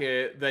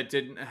bracket that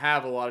didn't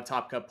have a lot of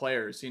top cut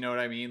players. You know what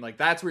I mean? Like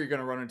that's where you're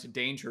going to run into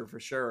danger for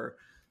sure.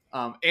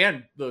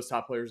 And those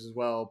top players as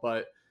well.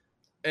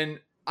 And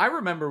I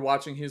remember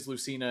watching his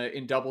Lucina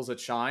in doubles at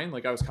Shine.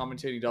 Like I was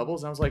commentating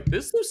doubles, and I was like,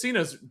 "This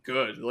Lucina's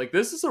good. Like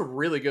this is a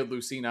really good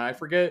Lucina." I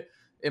forget.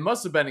 It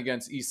must have been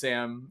against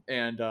Esam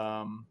and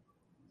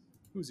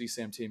who's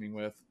Esam teaming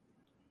with?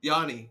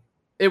 Yanni.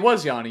 It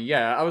was Yanni.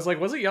 Yeah, I was like,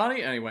 was it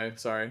Yanni? Anyway,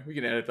 sorry, we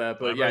can edit that.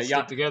 But yeah,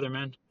 stick together,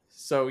 man.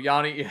 So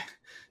Yanni,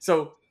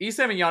 so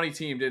Esam and Yanni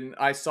teamed, and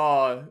I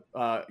saw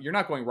you're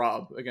not going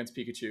Rob against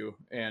Pikachu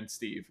and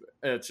Steve.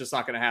 It's just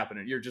not going to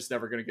happen. You're just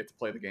never going to get to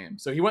play the game.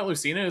 So he went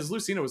Lucina. His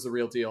Lucina was the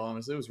real deal.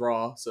 Honestly, it was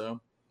raw. So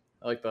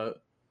I like that.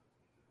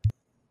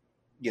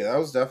 Yeah, that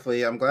was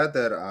definitely. I'm glad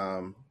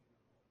that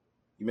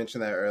you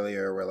mentioned that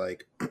earlier. Where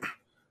like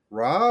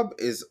Rob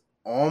is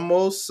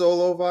almost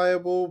solo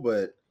viable,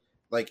 but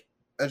like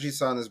as you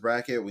saw in this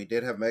bracket, we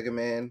did have Mega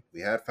Man,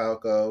 we had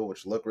Falco,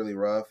 which looked really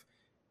rough.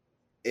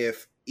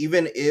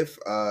 Even if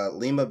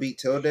Lima beat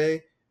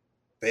Tilde,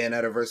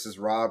 Bayonetta versus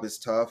Rob is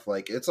tough.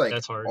 Like it's like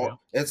that's hard.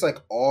 It's like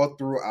all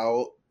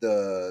throughout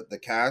the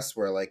cast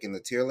where like in the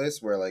tier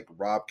list where like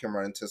Rob can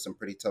run into some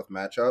pretty tough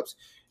matchups.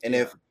 And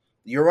if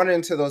you're running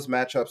into those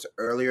matchups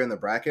earlier in the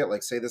bracket,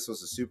 like say this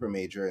was a super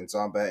major and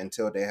Zombat and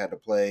Tilde had to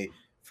play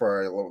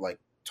for like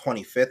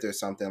 25th or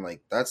something,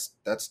 like that's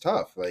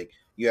tough. Like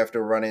you have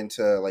to run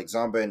into like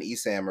Zombat and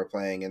Esam are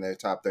playing in their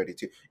top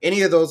 32.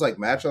 Any of those like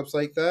matchups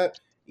like that,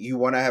 you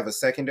want to have a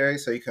secondary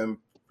so you can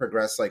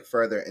progress like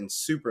further in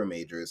super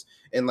majors.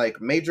 And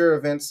like major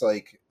events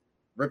like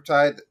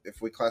Riptide,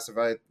 if we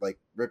classify like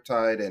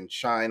Riptide and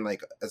Shine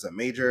like as a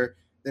major,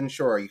 then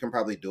sure, you can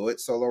probably do it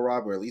solo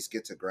Rob or at least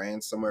get to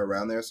Grands somewhere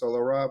around there solo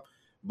Rob.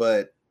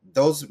 But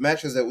those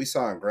matches that we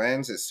saw in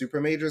Grands at super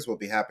majors will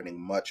be happening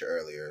much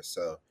earlier.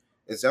 So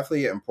it's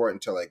definitely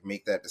important to like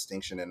make that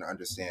distinction and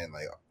understand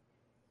like,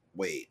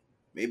 wait,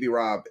 maybe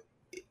Rob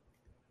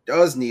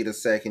does need a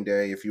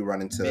secondary if you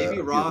run into maybe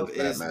Rob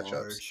is matchups.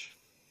 Large.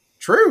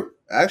 True,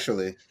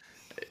 actually.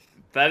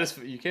 That is,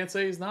 you can't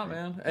say he's not,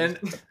 man. And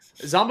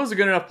Zomba's a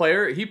good enough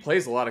player. He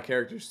plays a lot of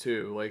characters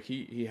too. Like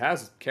he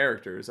has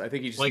characters. I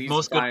think he just like needs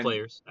most to find... good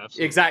players.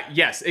 Absolutely. Exactly.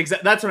 Yes.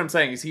 Exactly. That's what I'm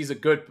saying. Is he's a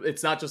good.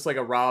 It's not just like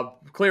a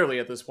Rob. Clearly,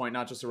 at this point,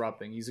 not just a Rob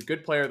thing. He's a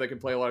good player that can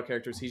play a lot of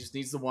characters. He just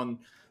needs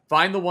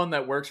find the one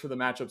that works for the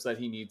matchups that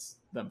he needs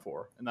them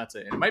for, and that's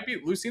it. And it might be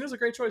Lucina's a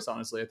great choice.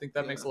 Honestly, I think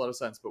that makes a lot of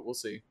sense. But we'll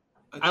see.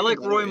 I like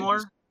Roy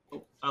more.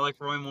 I like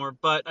Roy more,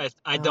 but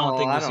I don't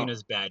think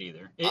Lucina's bad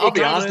either. It kind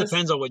of just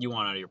depends on what you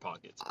want out of your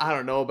pockets. I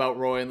don't know about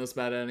Roy in this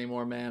meta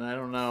anymore, man. I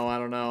don't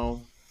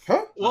know.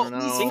 Huh? Well,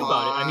 think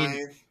about it. I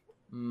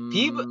mean,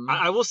 Peeb,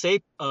 I will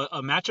say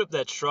a matchup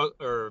that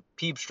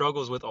Peeb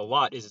struggles with a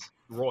lot is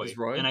Roy.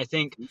 And I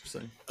think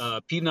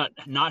Peeb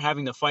not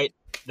having to fight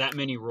that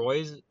many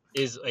Roys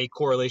is a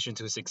correlation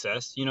to his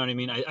success. You know what I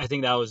mean? I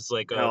think that was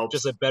like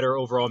just a better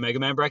overall Mega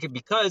Man bracket,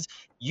 because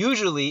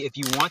usually if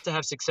you want to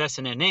have success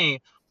in NA,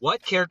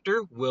 what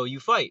character will you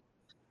fight?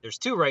 There's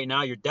two right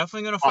now. You're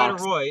definitely going to fight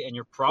a Roy, and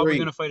you're probably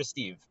going to fight a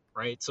Steve,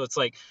 right? So it's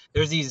like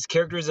there's these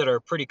characters that are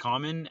pretty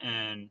common,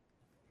 and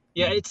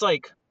yeah, it's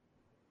like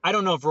I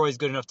don't know if Roy's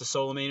good enough to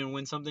solo main and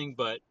win something,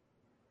 but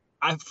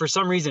for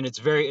some reason it's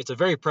a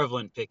very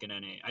prevalent pick in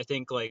NA. I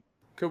think like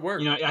could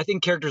work. You know, I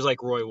think characters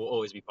like Roy will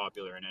always be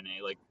popular in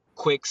NA, like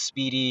quick,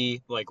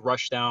 speedy, like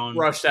rush down.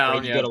 Right?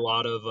 You get a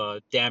lot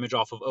of damage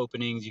off of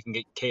openings. You can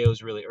get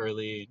KOs really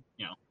early.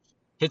 You know,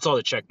 hits all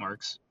the check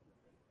marks.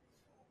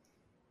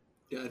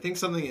 Yeah, I think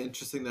something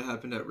interesting that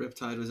happened at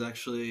Riptide was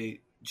actually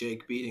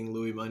Jake beating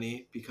Louis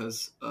Money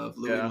because of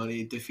Louis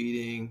Money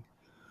defeating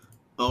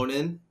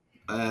Onin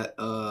at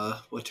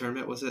what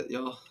tournament was it,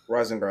 y'all?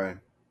 Rise and Grind.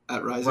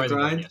 At Rise and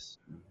Grind. Yes.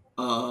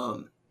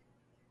 And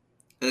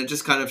it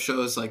just kind of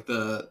shows like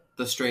the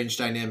strange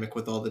dynamic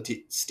with all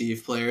the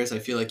Steve players. I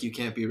feel like you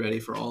can't be ready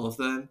for all of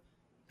them.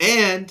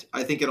 And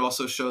I think it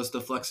also shows the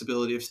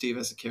flexibility of Steve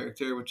as a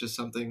character, which is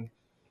something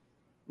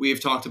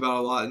we've talked about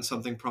a lot and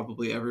something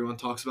probably everyone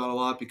talks about a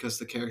lot because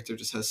the character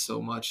just has so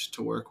much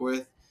to work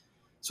with.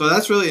 So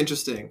that's really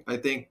interesting. I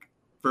think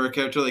for a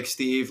character like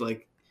Steve,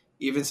 like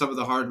even some of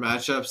the hard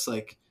matchups,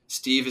 like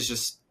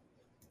Steve's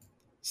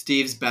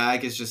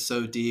bag is just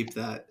so deep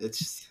that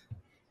it's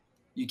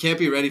you can't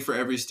be ready for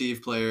every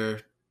Steve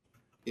player.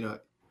 You know,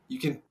 you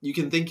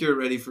can think you're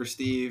ready for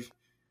Steve.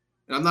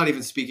 And I'm not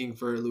even speaking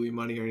for Louis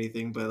Money or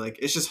anything, but like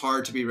it's just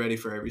hard to be ready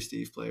for every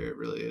Steve player. It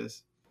really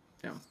is.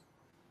 Yeah.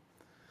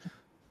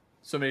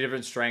 So many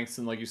different strengths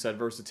and, like you said,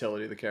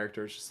 versatility of the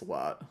character is just a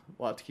lot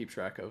to keep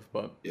track of.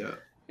 But yeah,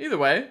 either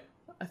way,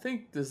 I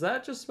think does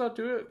that just about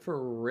do it for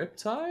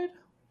Riptide?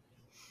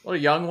 A lot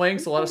of young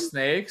links, a lot of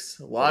snakes,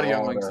 a lot of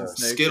young links and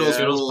snakes. Skittles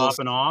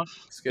popping off.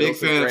 Big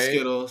fan of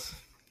Skittles.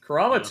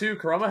 Kurama too.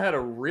 Kurama had a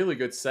really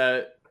good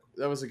set.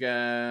 That was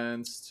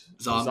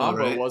against Zombo,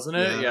 right? Wasn't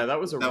it? Yeah, that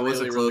was a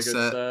really good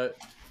set.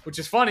 Which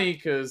is funny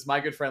because my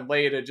good friend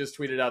Lade had just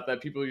tweeted out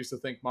that people used to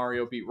think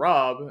Mario beat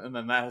Rob, and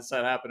then that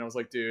set happened. I was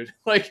like, dude,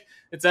 like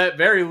it's at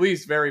very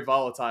least very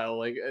volatile.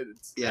 Like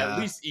it's at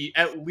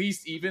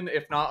least even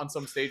if not on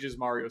some stages,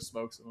 Mario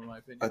smokes him in my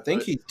opinion. I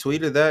think he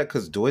tweeted that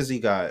because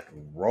Dwizzy got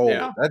rolled.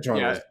 Yeah. That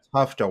joint was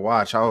tough to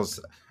watch.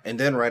 And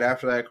then right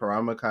after that,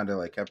 Kurama kind of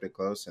like kept it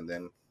close, and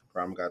then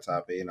Kurama got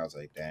top 8, and I was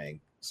like,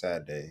 dang,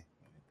 sad day.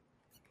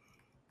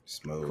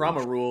 Smooth.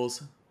 Krama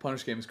rules.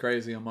 Punish game is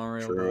crazy on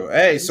Mario. True. But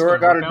Hey, Is this Sora the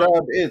got a NorCal?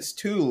 dub. It's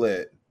too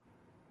lit.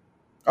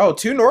 Oh,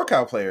 2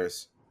 NorCal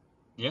players.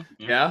 Yeah.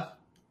 yeah.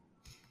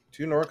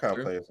 2 NorCal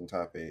True. players in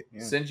top 8.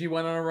 Yeah. Sinji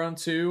went on a run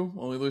too,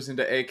 only losing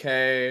to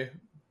AK,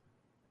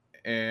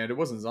 and it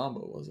wasn't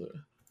Zombo, was it?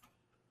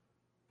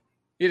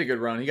 He had a good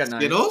run. He got 9.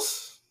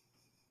 Skittles?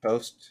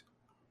 Post.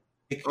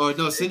 Oh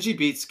no, Sinji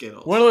beat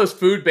Skittles. One of those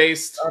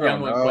food-based I don't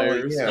youngling know.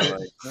 players. Yeah,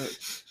 like,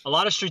 A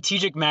lot of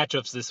strategic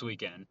matchups this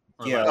weekend.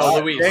 Or yeah. last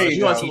Oh, week. Luis. There He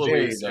you wants go, Luis,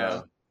 there you yeah.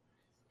 go.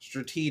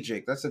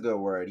 Strategic. That's a good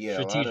word. Yeah.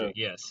 a lot Strategic, of-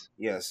 yes.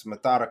 yes.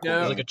 Methodical. Yeah. It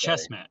was like a gameplay.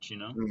 chess match, you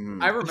know?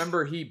 Mhm. I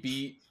remember he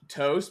beat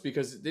Toast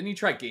because didn't he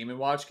try Game &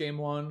 Watch game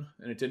 1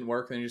 and it didn't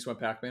work? Then he just went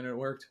Pac-Man and it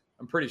worked.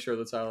 I'm pretty sure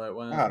that's how that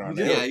went. I don't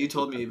know. Yeah, you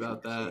told me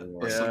about that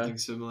or Yeah. something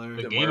similar.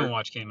 The Didn't Game work. &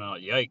 Watch came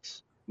out.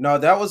 Yikes. No,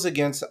 that was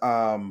against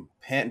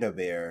Panda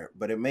Bear,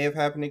 but it may have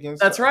happened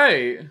against. That's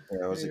right.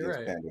 Yeah, it was Yeah, you're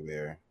against right. Panda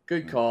Bear.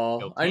 Good call.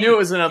 Yo, I knew it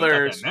was Pete got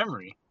another that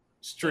memory.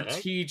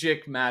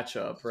 strategic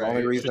matchup, right?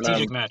 Only reason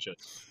Strategic I'm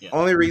matchups. Yeah.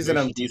 only reason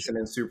Very I'm strategic. decent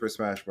in Super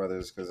Smash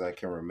Brothers because I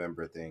can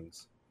remember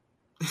things.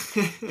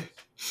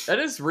 That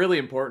is really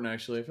important,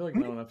 actually. I feel like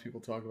not enough people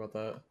talk about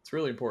that. It's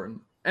really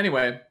important.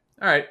 Anyway,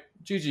 all right.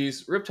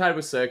 GG's. Riptide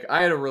was sick.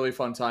 I had a really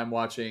fun time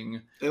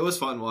watching It was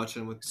fun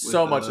watching with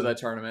so much of that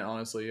tournament,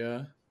 honestly.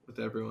 Yeah. with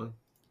everyone.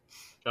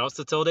 Shout outs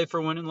to Tilde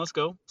for winning. Let's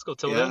go. Let's go,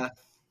 Tilde. Yeah,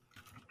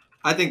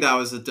 I think that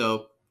was a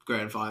dope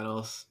grand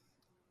finals.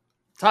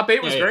 Top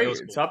 8 was Yeah, great. it was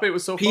cool. Top 8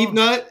 was so Peep fun.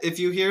 Nut, if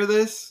you hear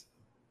this,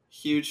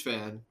 huge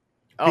fan.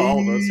 Oh, all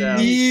of those, yeah.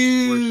 We're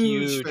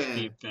Huge huge fan.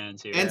 Peep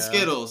fans here. And Yeah.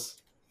 Skittles.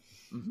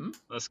 Mm-hmm.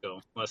 Let's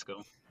go. Let's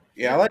go.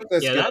 Yeah, I like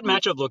this. Yeah, that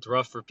matchup looked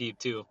rough for Peep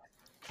too.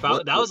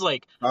 What- That was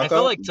like I Falco?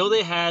 felt like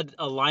Tilde had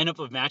a lineup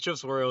of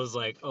matchups where it was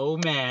like, oh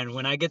man,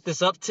 when I get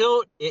this up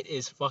tilt, it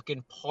is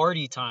fucking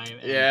party time.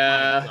 And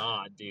Yeah. my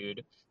god,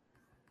 dude.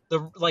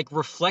 The like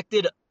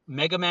reflected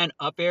Mega Man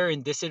up air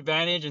and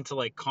disadvantage into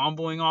like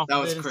comboing off That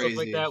of was it and stuff like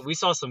crazy. that. We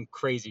saw some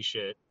crazy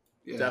shit.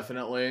 Yeah.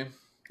 Definitely.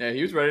 Yeah,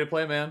 he was ready to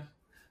play, man.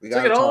 We Took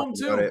gotta it talk home,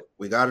 about too. it.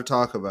 We gotta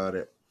talk about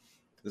it.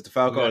 Is the We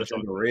Falco gotta agenda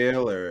talk about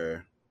real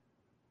or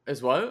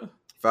Is what?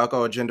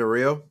 Falco agenda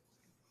real?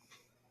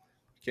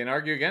 Can't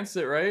argue against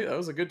it, right? That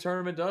was a good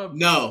tournament dub.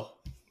 No.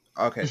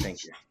 Okay,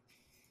 thank you.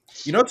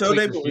 You know, Tilde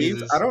Tweek believes.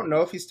 refuses. I don't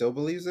know if he still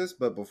believes this,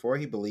 but before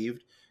he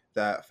believed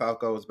that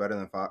Falco was better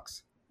than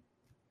Fox.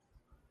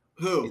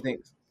 He Who?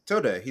 thinks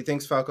Tilde. He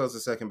thinks Falco's the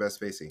second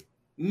best Spacey.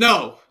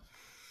 No.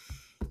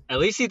 At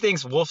least he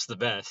thinks Wolf's the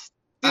best.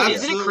 Dude, isn't it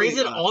Absolutely crazy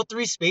that not. all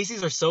three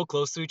spacies are so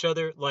close to each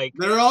other? Like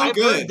They're all I've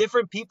good. heard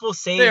different people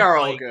saying They are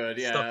all like, good,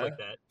 yeah. stuff like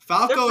that.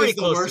 Falco They're pretty is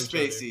the close to worst each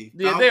other. Spacey.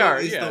 Yeah, Falco they are,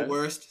 is yeah. the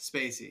worst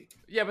Spacey.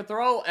 Yeah, but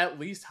they're all at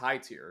least high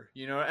tier,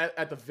 you know,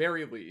 at the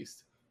very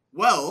least.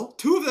 Well,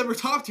 2 of them are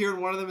top tier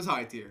and 1 of them is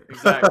high tier.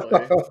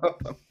 Exactly.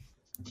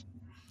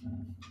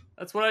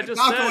 That's what I just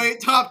Falco said.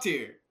 ain't top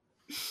tier.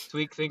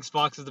 Tweek thinks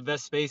Fox is the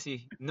best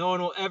Spacey. No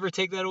one will ever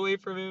take that away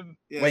from him.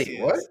 Yes, Wait,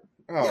 he what? is.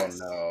 Oh Yes.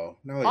 no,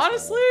 no. He's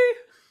Honestly, not.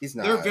 He's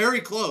not. They're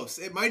very close.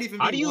 It might even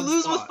be How do you one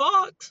lose with spot.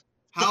 Fox?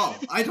 How?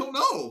 I don't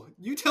know.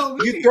 You tell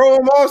me. You throw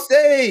him off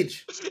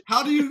stage.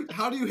 How do you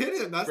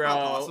hit him? That's Bro.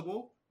 not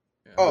possible.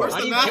 Oh, Where's How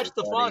the do you math, catch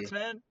the buddy? Fox,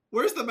 man?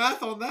 Where's the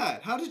math on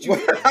that? How did you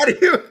hit him? How do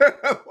you?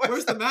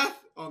 Where's the math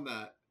on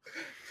that?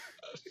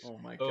 oh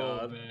my Oh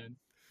god. man.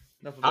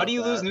 Enough How about do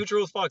you lose that.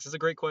 neutral with Fox? That's a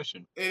great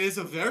question. It is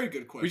a very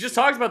good question. We just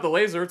talked about the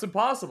laser. It's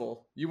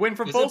impossible. You win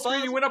from Is full it screen, you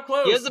possible? win up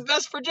close. He has the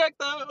best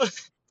projectile.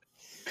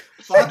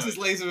 Fox's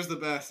laser is the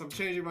best. I'm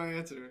changing my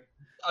answer.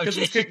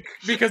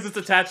 Because it's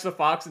attached to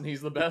Fox and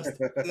he's the best.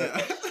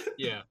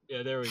 Yeah.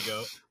 yeah, there we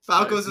go.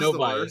 Falco's No is the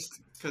bias.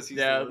 worst because he's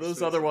Yeah, the worst those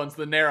Spacey. other ones,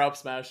 the Nair up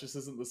smash just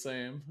isn't the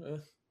same. Well,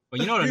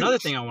 you know what? Another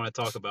thing I want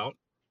to talk about.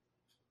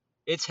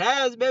 It's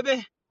Has,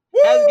 baby.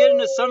 Has getting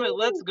to Summit.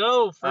 Let's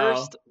go.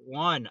 First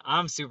one.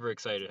 I'm super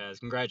excited, Has.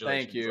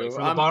 Congratulations. Thank you. Like,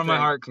 from the I'm bottom of my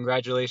thank- heart,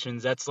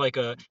 congratulations. That's like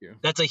Thank you.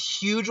 that's a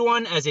huge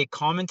one as a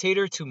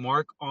commentator to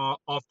mark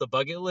off the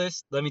bucket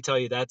list. Let me tell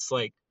you,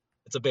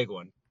 it's a big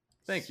one.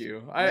 Thank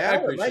you. Now I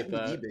it appreciate might be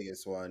that. the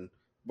biggest one.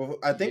 But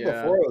I think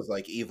Yeah. before it was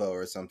like Evo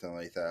or something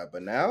like that.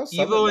 But now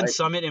Summit Evo and might-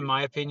 Summit, in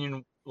my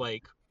opinion,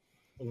 like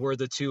were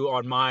the two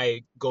on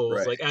my goals.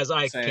 Right. Like as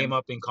I Same. came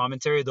up in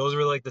commentary, those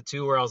were like the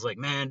two where I was like,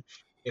 man,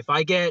 if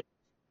I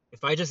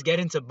just get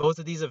into both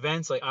of these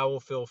events, like I will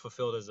feel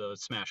fulfilled as a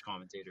Smash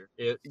commentator.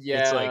 It's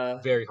Yeah.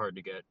 like very hard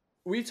to get.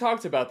 We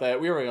talked about that.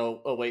 We were in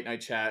a late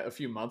night chat a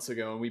few months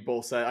ago, and we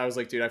both said, I was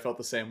like, dude, I felt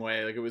the same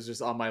way. Like, it was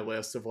just on my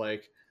list of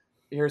like,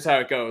 here's how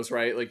it goes,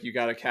 right? Like, you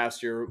got to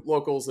cast your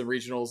locals and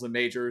regionals and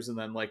majors, and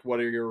then like, what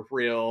are your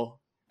real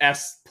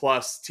S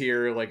plus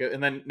tier? Like,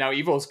 and then now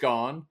Evo's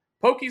gone.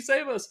 Pokey,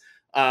 save us.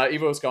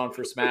 Evo's gone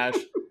for Smash.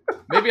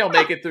 Maybe I'll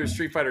make it through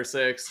Street Fighter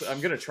 6. I'm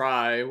gonna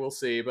try. We'll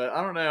see, but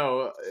I don't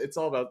know. It's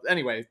all about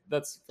anyway.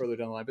 That's further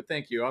down the line. But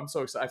thank you. I'm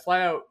so excited. I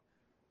fly out.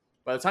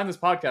 By the time this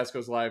podcast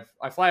goes live,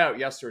 I fly out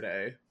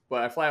yesterday,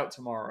 but I fly out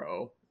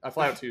tomorrow. I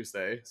fly out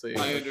Tuesday. So I when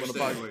the understand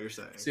pod- what you're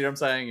saying. See what I'm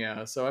saying?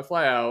 Yeah. So I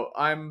fly out.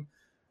 I'm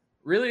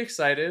really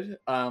excited.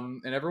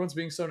 And everyone's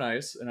being so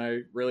nice, and I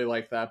really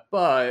like that.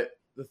 But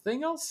the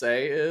thing I'll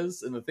say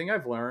is, and the thing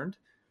I've learned,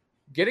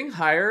 getting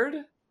hired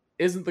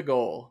isn't the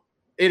goal.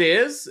 It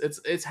is.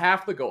 It's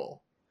half the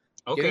goal.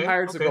 Getting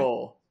hired is the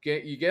goal.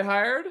 You get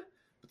hired,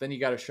 but then you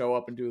got to show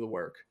up and do the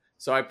work.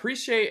 So I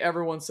appreciate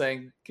everyone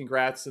saying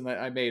congrats and that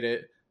I made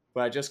it,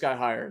 but I just got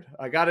hired.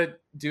 I got to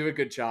do a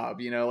good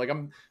job. Like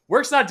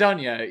work's not done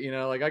yet.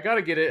 Like I got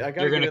to get it. I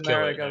got to get in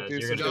there. I got to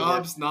do some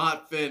job's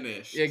not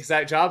finished.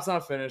 Exact. Job's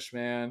not finished,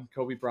 man.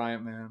 Kobe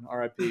Bryant, man.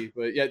 R.I.P.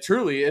 But yeah,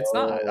 truly, it's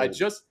not. I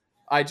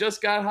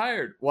just got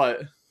hired.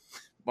 What,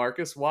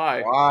 Marcus?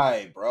 Why?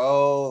 Why,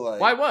 bro?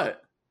 Like, why?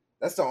 What?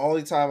 That's the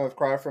only time I've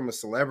cried from a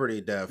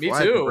celebrity death. Me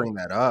Why too. did you bring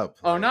that up?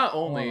 Oh, not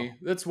only.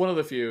 That's one of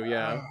the few.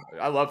 Yeah,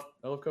 I love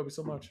Kobe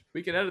so much.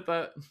 We can edit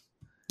that.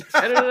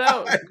 Edit it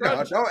out.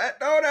 No,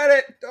 don't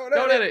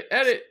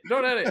edit.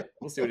 Don't edit.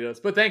 We'll see what he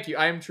does. But thank you.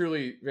 I am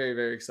truly very,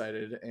 very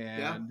excited,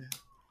 and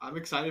I'm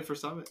excited for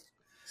Summit.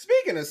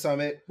 Speaking of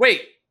Summit,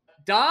 wait,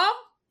 Dom,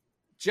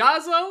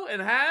 Jazzo,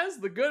 and Haz,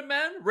 the good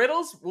men,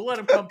 Riddles. We'll let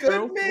him come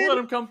through. We'll let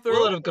him come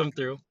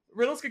through.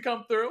 Riddles could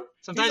come through.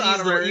 Sometimes he's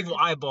a little evil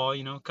eyeball,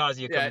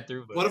 Kazuya coming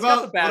through. But what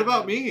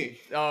about me?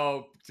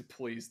 Oh,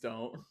 please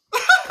don't.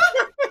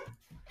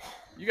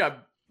 You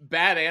got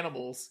bad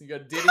animals. You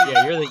got Diddy.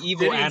 Yeah, you're the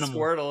evil Diddy animal.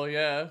 And Squirtle,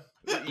 yeah.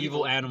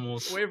 Evil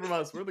animals. Away from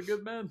us. We're the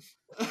good men.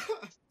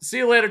 See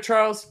you later,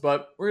 Charles.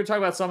 But we're going to talk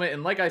about Summit.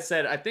 And like I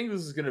said, I think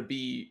this is going to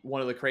be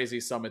one of the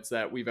craziest summits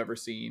that we've ever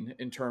seen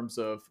in terms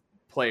of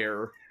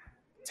player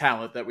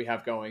talent that we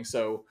have going.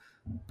 So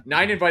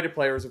 9 invited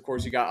players, of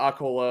course. You got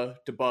Akola,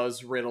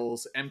 DeBuzz,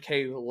 Riddles,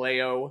 MK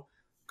Leo,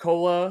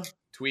 Cola,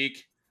 Tweek,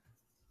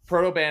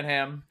 Proto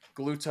Banham,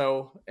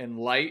 Gluto, and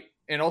Light,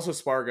 and also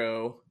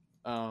Spargo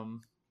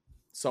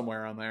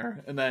somewhere on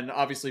there. And then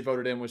obviously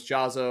voted in was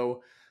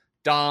Jazzo,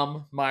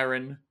 Dom,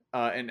 Myron,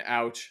 and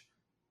Ouch.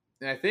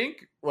 And I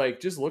think,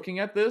 just looking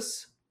at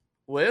this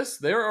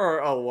list, there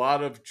are a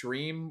lot of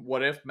dream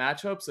what if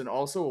matchups and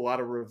also a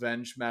lot of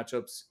revenge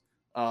matchups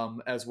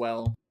as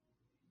well.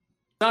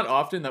 Not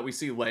often that we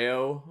see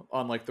Leo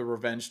on the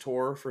revenge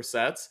tour for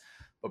sets,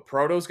 but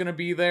Proto's going to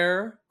be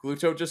there.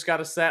 Gluto just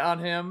got a set on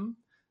him.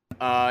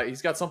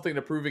 He's got something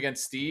to prove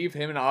against Steve.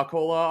 Him and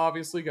Akola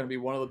obviously going to be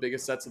one of the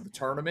biggest sets of the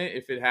tournament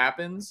if it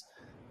happens.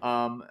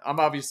 I'm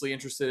obviously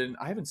interested in.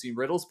 I haven't seen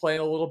Riddles play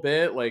in a little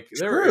bit.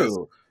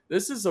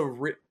 This is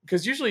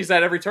because usually he's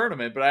at every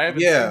tournament, but I haven't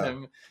seen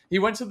him. He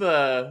went to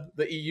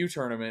the EU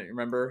tournament,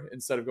 remember,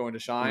 instead of going to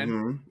Shine.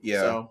 Mm-hmm. Yeah.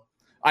 So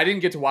I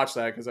didn't get to watch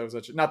that because I was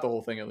not the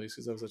whole thing at least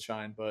because I was at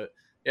Shine, but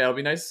yeah, it'll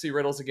be nice to see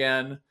Riddles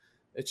again.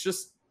 It's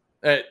just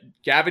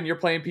Gavin, you're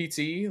playing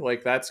PT,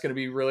 that's going to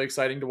be really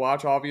exciting to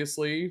watch.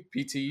 Obviously,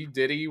 PT,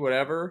 Diddy,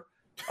 whatever,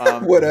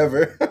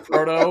 whatever.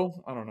 Proto,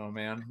 I don't know,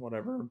 man,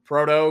 whatever.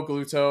 Proto,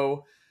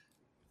 Gluto.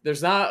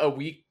 There's not a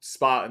weak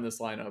spot in this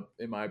lineup,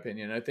 in my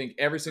opinion. I think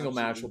every single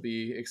match will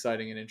be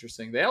exciting and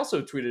interesting. They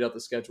also tweeted out the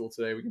schedule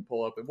today. We can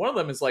pull up, and one of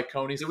them is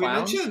Coney's Did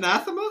Clowns. we mention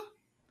Anathema?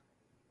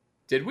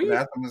 Did we?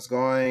 Anathema's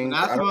going.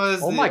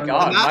 Oh my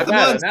god! My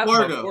bad.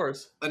 Anathema, of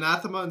course.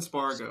 Anathema and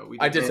Spargo.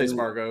 I did say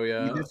Spargo.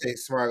 Yeah, you did say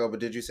Spargo, but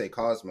did you say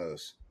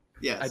Cosmos?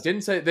 Yes. I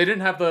didn't say they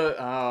didn't have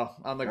the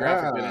on the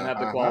graphic. They didn't have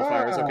the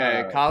qualifiers.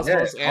 Okay,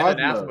 Cosmos and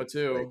Cosmos. Anathema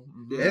too.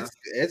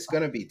 It's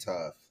gonna be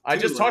tough. I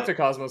just talked to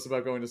Cosmos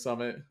about going to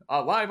Summit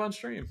live on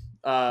stream.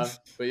 But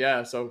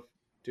yeah, so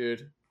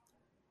dude,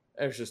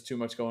 there's just too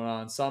much going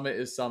on. Summit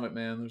is Summit,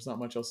 man. There's not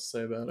much else to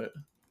say about it.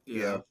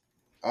 Yeah.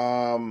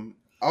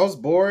 I was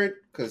bored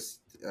because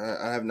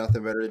I have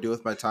nothing better to do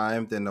with my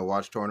time than to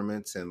watch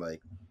tournaments and I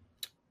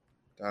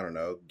don't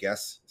know,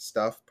 guess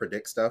stuff,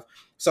 predict stuff.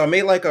 So I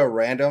made a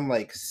random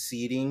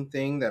seeding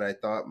thing that I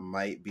thought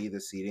might be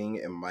the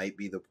seeding and might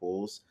be the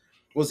pools.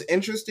 What was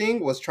interesting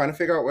was trying to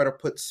figure out where to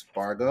put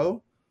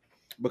Spargo,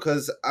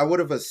 because I would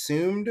have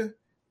assumed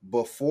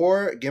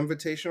before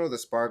Invitational the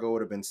Spargo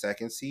would have been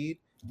second seed,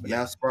 but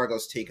now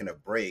Spargo's taking a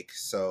break,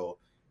 so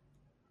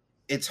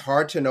it's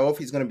hard to know if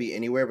he's going to be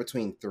anywhere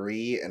between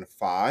 3 and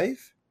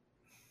 5.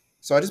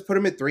 So I just put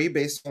him at 3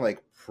 based on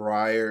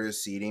prior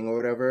seeding or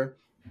whatever.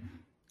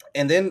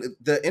 And then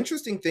the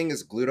interesting thing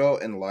is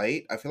Gluto and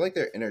Light. I feel like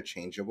they're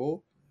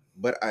interchangeable,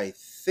 but I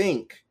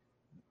think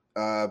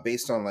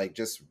based on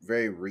just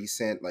very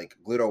recent,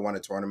 Gluto won a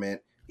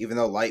tournament, even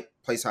though Light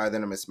plays higher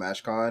than him at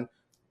SmashCon,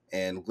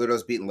 and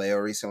Gluto's beaten Leo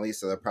recently,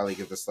 so they'll probably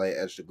give the slight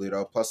edge to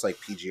Gluto, plus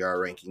PGR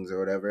rankings or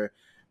whatever.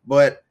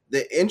 But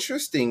the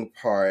interesting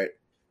part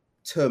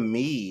to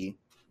me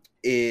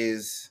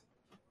is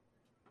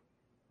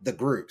the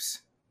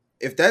groups.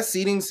 If that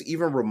seeding's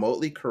even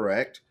remotely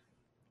correct,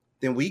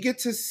 then we get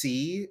to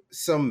see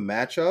some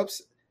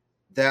matchups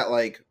that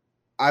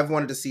I've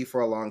wanted to see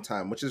for a long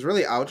time, which is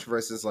really Ouch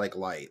versus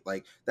Light.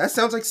 That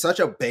sounds like such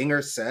a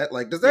banger set.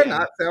 Does that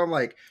not sound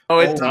like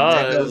it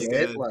does?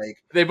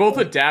 They both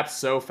oh, adapt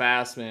so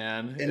fast,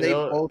 man. And they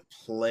both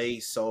play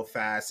so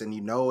fast, and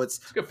it's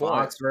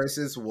Fox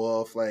versus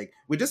Wolf.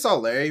 We just saw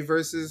Larry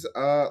versus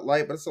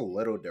Light, but it's a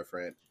little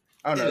different.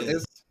 I don't know.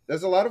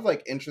 There's a lot of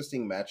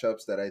interesting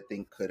matchups that I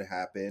think could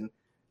happen.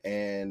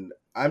 And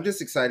I'm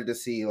just excited to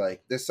see,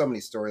 like, there's so many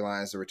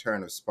storylines: the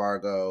return of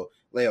Spargo,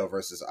 Leo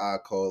versus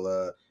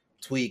Akola,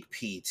 Tweek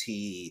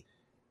PT.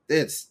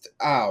 It's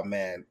oh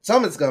man,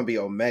 Summit's gonna be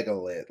Omega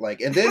lit.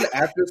 Like, and then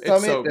after It's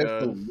Summit, so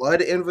there's the good. Blood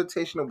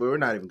Invitational, but we're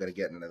not even gonna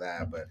get into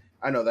that. But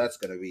I know that's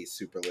gonna be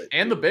super lit.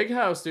 And the too. big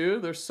house,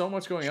 dude. There's so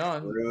much going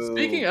on. True.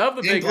 Speaking of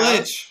the And big house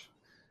glitch.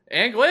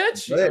 and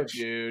glitch, oh Glitch.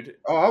 dude,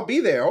 Oh, I'll be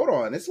there. Hold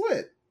on, it's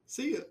lit.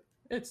 See ya.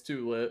 it's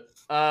too lit.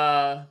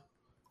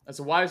 As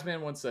a wise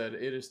man once said,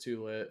 it is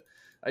too lit.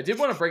 I did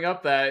want to bring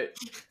up that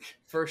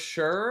for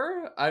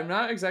sure. I'm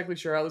not exactly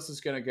sure how this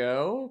is going to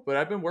go, but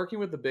I've been working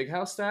with the big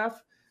house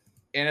staff,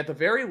 and at the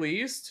very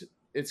least,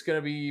 it's going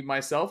to be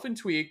myself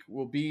and Tweek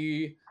will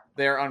be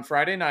there on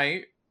Friday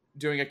night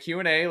doing a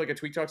Q&A, like a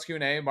Tweek Talks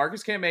Q&A.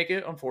 Marcus can't make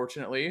it,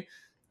 unfortunately.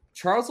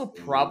 Charles will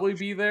probably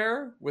be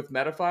there with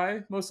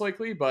Metafy, most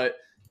likely, but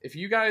if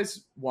you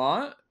guys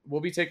want,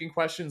 we'll be taking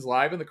questions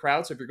live in the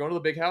crowd. So if you're going to the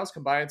big house,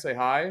 come by and say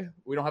hi.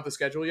 We don't have the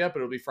schedule yet, but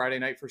it'll be Friday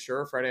night for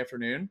sure, Friday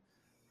afternoon.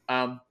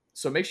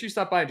 So make sure you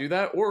stop by and do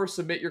that, or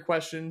submit your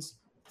questions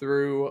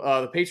through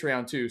the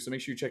Patreon too. So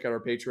make sure you check out our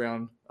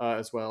Patreon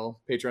as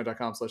well,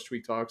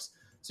 patreon.com/tweektalks.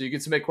 So you can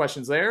submit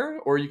questions there,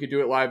 or you could do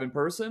it live in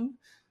person.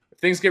 If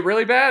things get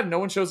really bad and no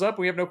one shows up,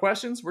 we have no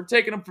questions, we're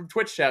taking them from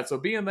Twitch chat. So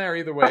be in there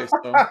either way.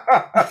 So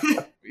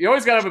you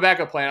always got to have a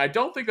backup plan. I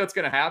don't think that's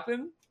going to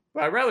happen,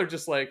 but I'd rather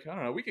just like, I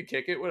don't know, we could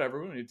kick it, whatever.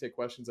 We don't need to take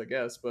questions, I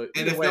guess. But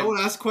And either if way, no one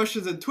asks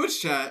questions in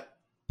Twitch chat,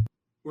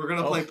 we're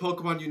gonna play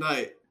Pokemon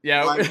Unite.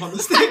 yeah. Live on the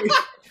stage.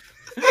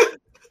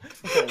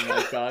 Oh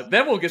my god.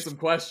 Then we'll get some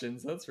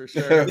questions, that's for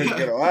sure. We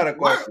get a lot of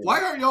Why, questions.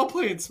 why aren't y'all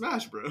playing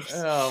Smash Bros?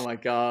 Oh my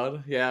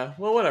god. Yeah.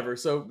 Well, whatever.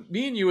 So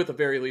me and you at the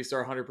very least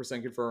are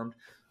 100% confirmed.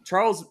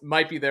 Charles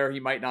might be there, he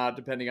might not,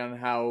 depending on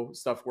how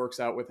stuff works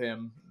out with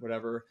him,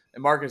 whatever.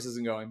 And Marcus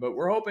isn't going, but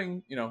we're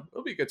hoping,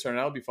 it'll be a good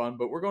turnout, it'll be fun.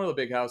 But we're going to the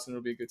big house and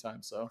it'll be a good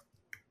time, so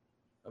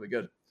that'll be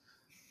good.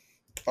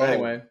 Oh,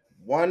 Anyway,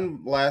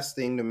 one last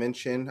thing to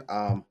mention.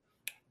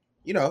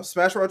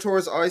 Smash World Tour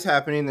is always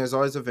happening. There's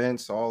always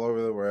events all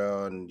over the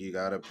world, and you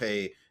gotta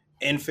pay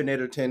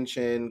infinite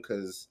attention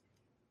because,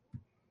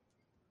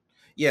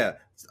 yeah,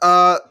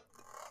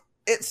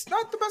 it's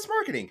not the best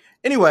marketing.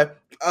 Anyway,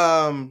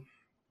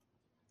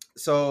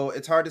 so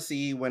it's hard to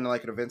see when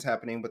like an event's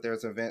happening, but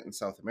there's an event in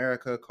South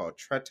America called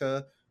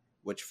Treta,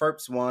 which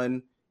Ferps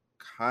won.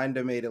 Kind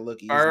of made it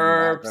look easy.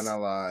 Ferps.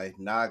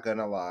 Not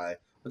gonna lie.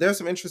 But there's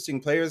some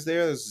interesting players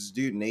there. There's this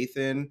dude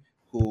Nathan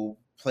who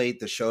played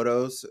the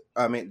Shotos.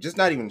 I mean, just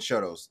not even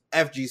Shotos.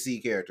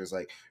 FGC characters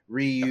like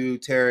Ryu,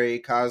 Terry,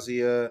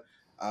 Kazuya.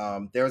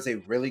 There was a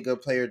really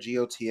good player,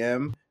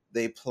 GOTM.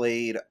 They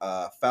played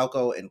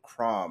Falco and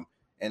Crom,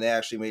 and they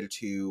actually made it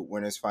to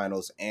winners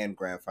finals and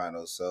grand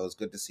finals. So it was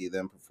good to see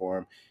them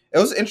perform. It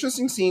was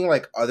interesting seeing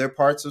like other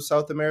parts of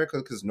South America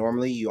because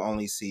normally you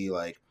only see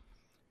like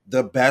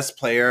the best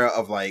player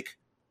of like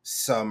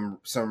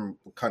some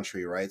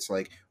country, right? So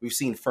like we've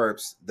seen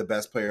Ferps, the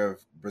best player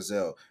of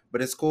Brazil,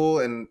 but it's cool.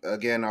 And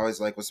again, I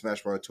always like what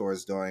Smash Bros. Tour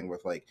is doing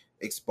with like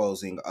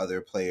exposing other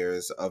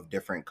players of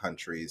different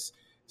countries.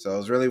 So it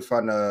was really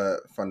fun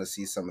to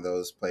see some of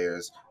those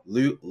players.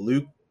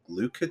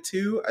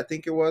 Lucatu, I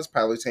think it was.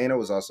 Palutena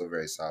was also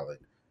very solid.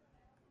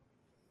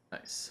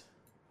 nice.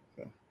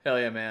 Hell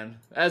yeah, man.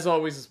 As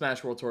always, the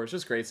Smash World Tour is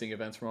just great seeing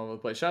events from all over the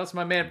place. Shout out to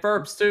my man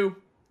Ferps, too.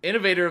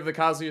 Innovator of the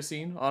Kazuya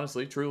scene,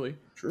 honestly, truly.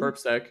 True.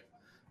 Ferps deck.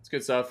 It's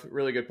good stuff.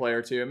 Really good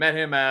player, too. I met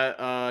him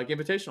at Game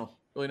Invitational.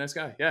 Really nice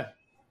guy. Yeah.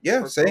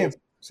 Yeah, Ferps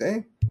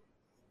same.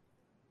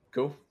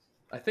 Cool.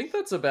 I think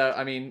that's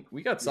about,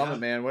 we got Summit,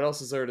 man. What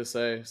else is there to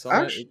say?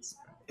 Summit, Actually,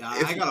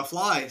 I gotta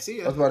fly. See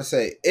ya. I was about to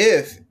say,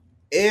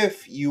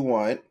 if you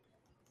want,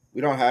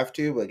 we don't have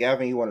to, but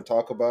Gavin, you want to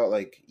talk about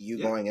like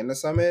you going into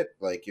Summit,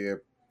 like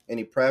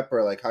any prep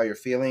or like how you're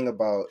feeling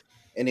about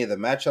any of the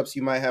matchups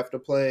you might have to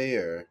play,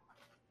 or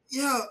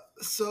Yeah,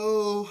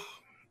 so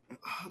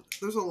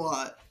there's a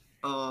lot.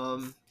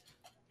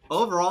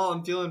 Overall,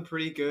 I'm feeling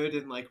pretty good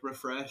and like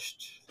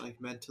refreshed,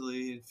 like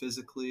mentally and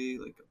physically,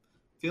 like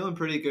feeling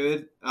pretty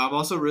good. I'm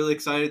also really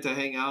excited to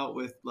hang out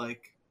with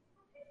like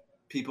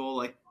people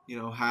like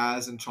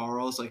Haz and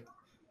Charles. Like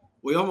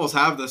we almost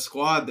have the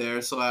squad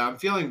there, so I'm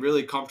feeling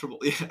really comfortable.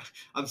 Yeah,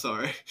 I'm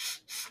sorry.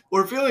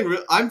 I'm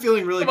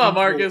feeling really. Come on,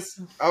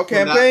 Marcus. I'll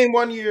campaign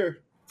 1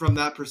 year. From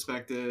that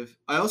perspective,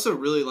 I also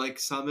really like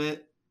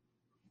Summit,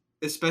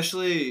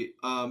 especially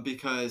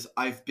because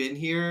I've been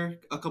here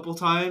a couple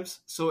times.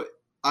 So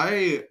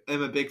I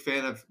am a big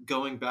fan of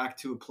going back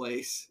to a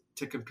place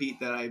to compete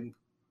that I'm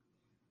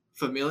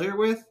familiar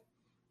with.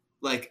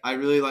 Like I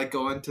really like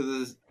going to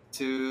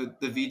the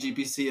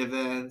VGBC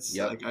events.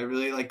 Yep. Like I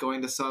really like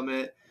going to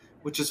Summit,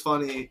 which is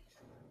funny.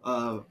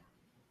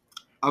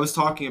 I was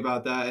talking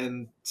about that,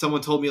 and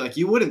someone told me like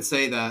you wouldn't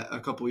say that a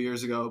couple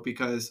years ago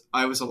because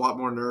I was a lot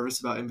more nervous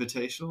about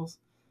invitationals.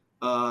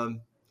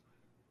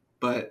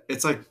 But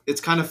it's like it's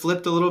kind of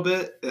flipped a little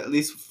bit, at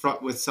least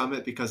with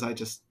Summit, because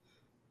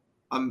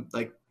I'm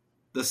like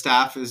the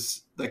staff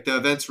is like the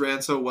events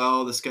ran so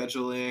well, the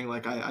scheduling,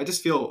 like I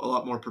just feel a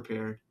lot more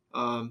prepared.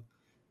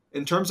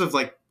 In terms of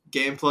like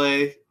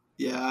gameplay,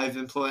 Yeah, I've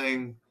been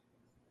playing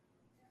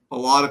a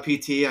lot of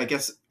PT. I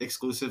guess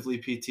exclusively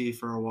PT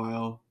for a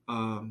while.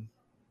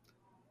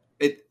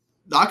 It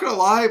not gonna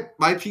lie,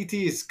 my PT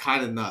is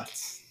kind of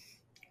nuts.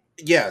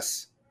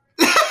 Yes.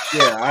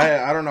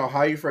 Yeah, I don't know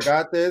how you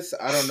forgot this.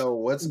 I don't know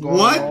what's going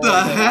What on. the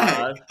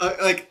but-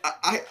 heck? Like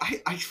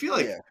I feel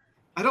like Yeah.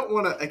 I don't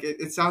want to. Like,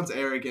 it sounds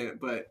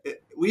arrogant, but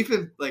we've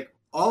been like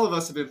all of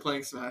us have been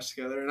playing Smash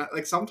together, and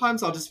like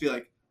sometimes I'll just be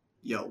like,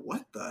 "Yo,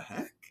 what the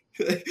heck?"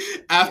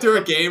 After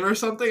a game or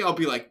something, I'll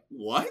be like,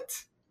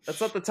 "What?"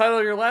 That's not the title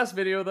of your last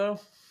video, though.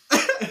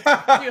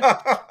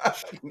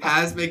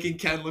 Has making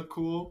Ken look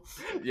cool.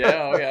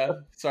 Yeah, oh yeah.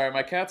 Sorry,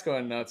 my cat's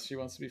going nuts. She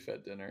wants to be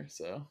fed dinner,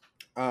 so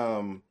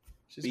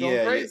she's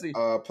going crazy.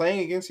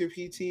 Playing against your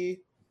PT.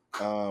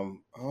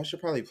 I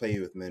should probably play you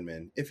with Min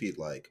Min if you'd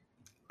like.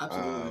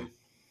 Absolutely.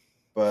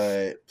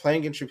 But playing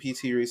against your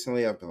PT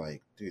recently, I've been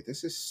like, dude,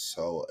 this is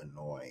so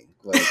annoying.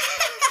 Like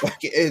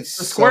it's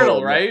The Squirtle,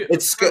 so, right?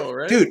 It's The Squirtle,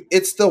 right? Dude,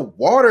 it's the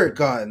water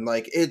gun.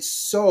 Like it's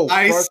so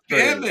I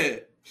frustrating. spam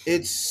it.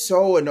 It's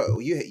so annoying.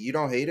 You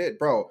don't hate it,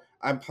 bro?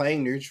 I'm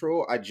playing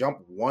neutral. I jump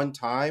one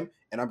time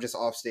and I'm just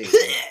off stage.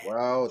 Like,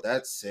 well,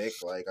 that's sick.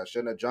 Like I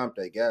shouldn't have jumped.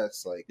 I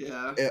guess. Like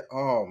Yeah.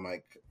 oh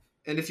my.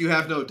 And if you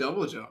have no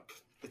double jump,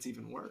 it's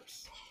even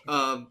worse.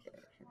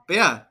 But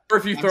yeah. Or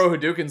if you throw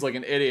Hadoukens like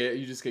an idiot,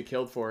 you just get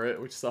killed for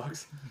it, which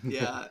sucks.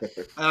 Yeah.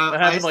 That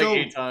happened like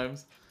 8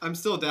 times. I'm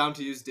still down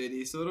to use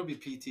Diddy, so it'll be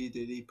PT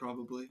Diddy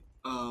probably.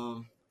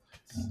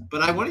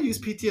 But I want to use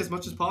PT as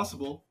much as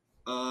possible.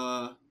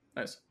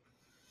 Nice.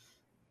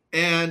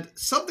 And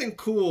something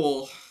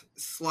cool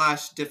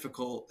 /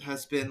 difficult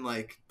has been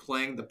like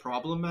playing the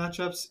problem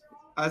matchups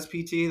as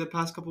PT the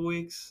past couple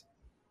weeks,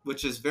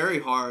 which is very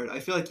hard. I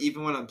feel like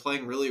even when I'm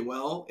playing really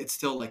well, it's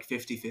still like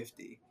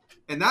 50-50.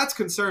 And that's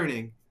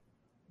concerning.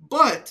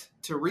 But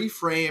to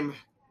reframe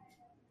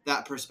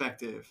that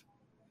perspective,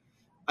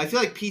 I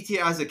feel like PT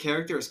as a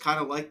character is kind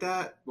of like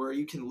that, where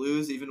you can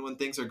lose even when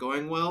things are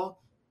going well.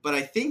 But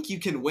I think you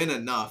can win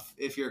enough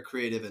if you're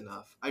creative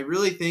enough. I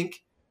really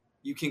think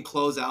you can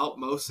close out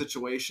most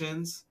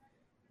situations,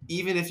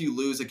 even if you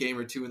lose a game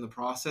or two in the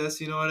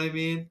process. You know what I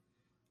mean?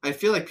 I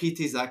feel like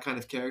PT's that kind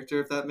of character,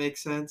 if that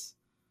makes sense.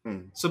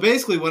 So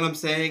basically what I'm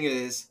saying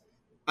is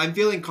I'm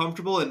feeling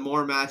comfortable in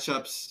more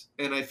matchups,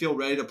 and I feel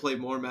ready to play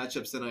more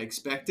matchups than I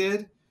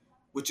expected,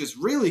 which is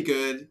really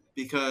good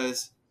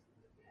because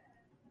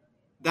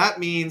that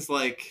means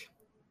like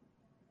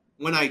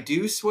when I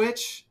do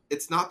switch,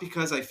 it's not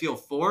because I feel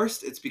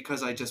forced, it's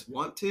because I just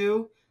want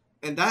to.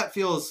 And that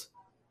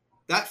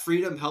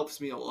freedom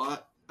helps me a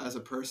lot as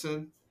a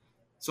person.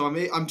 So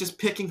I'm just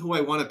picking who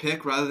I want to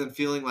pick rather than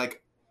feeling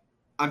like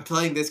I'm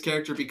playing this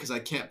character because I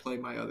can't play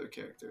my other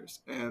characters.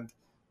 And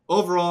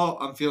overall,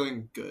 I'm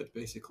feeling good,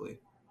 basically.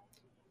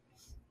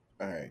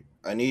 All right.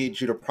 I need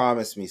you to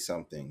promise me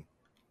something.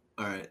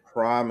 All right.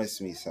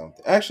 Promise me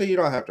something. Actually, you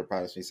don't have to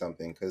promise me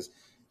something because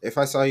if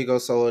I saw you go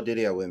solo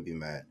Diddy, I wouldn't be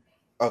mad.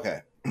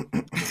 Okay.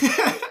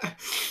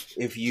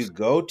 If you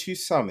go to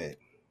Summit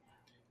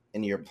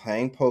and you're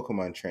playing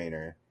Pokemon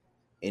Trainer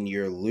and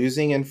you're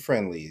losing in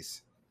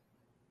friendlies,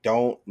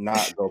 don't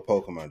not go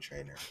Pokemon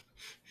Trainer.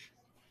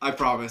 I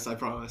promise.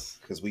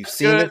 Because we've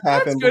seen this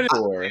happen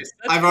before.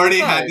 I've already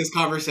had this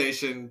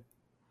conversation,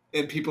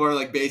 and people are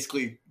like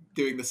basically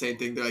doing the same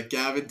thing. They're like,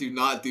 Gavin, do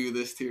not do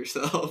this to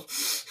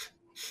yourself.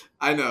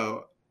 I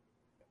know.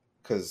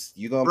 Because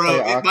you're going to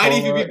Bro, play it might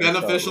even be Aqua and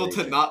beneficial to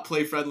Raging. not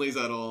play friendlies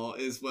at all,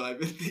 is what I've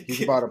been thinking.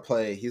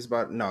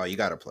 No, you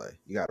got to play.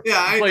 Yeah,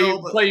 I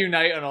know. Play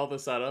Unite on all the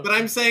setup. But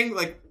I'm saying,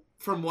 like,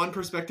 from one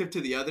perspective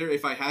to the other,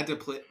 if I had to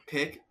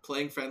pick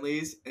playing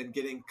friendlies and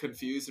getting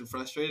confused and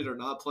frustrated or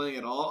not playing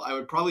at all, I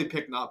would probably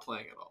pick not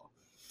playing at all.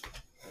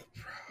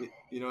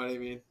 You know what I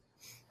mean?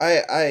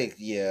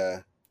 Yeah.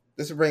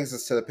 This brings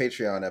us to the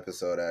Patreon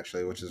episode,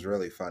 actually, which is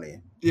really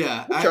funny.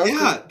 Yeah,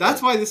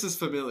 that's why this is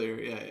familiar.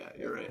 Yeah,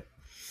 you're right.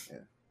 Yeah.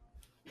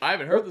 I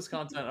haven't heard this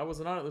content. I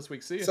wasn't on it this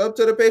week. See you. Sub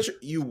to the Patreon.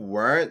 You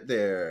weren't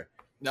there.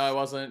 No, I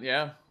wasn't.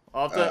 Yeah.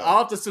 I'll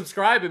have to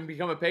subscribe and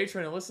become a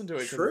patron and listen to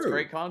it because it's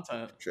great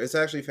content. It's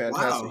actually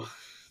fantastic. Wow.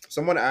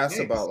 Someone asked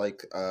about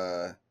like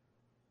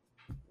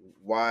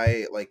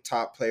why like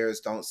top players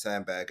don't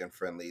sandbag in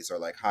friendlies or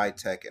like high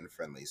tech in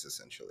friendlies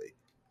essentially.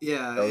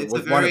 Yeah, so it's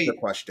one of the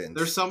questions.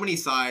 There's so many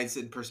sides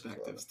and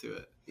perspectives to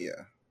it.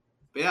 Yeah.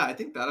 But yeah, I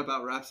think that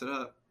about wraps it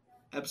up.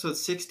 Episode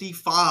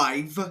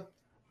 65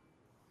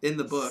 in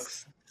the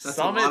books. That's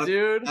Summit, a lot of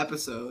dude.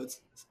 Episodes.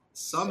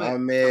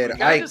 Summit.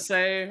 I just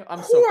say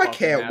I'm so I fucking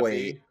can't happy.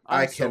 wait. I'm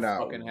I so cannot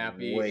fucking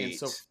happy wait. and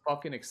so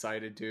fucking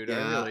excited, dude. Yeah.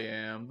 I really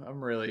am.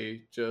 I'm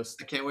really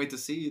just. I can't wait to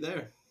see you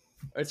there.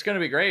 It's gonna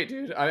be great,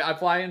 dude. I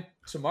fly in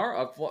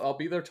tomorrow. I'll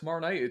be there tomorrow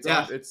night.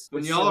 It's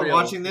when y'all are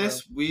watching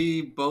this,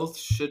 we both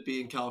should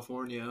be in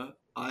California.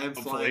 I am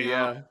flying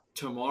out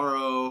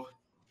tomorrow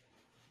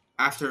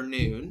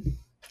afternoon,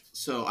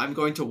 so I'm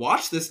going to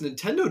watch this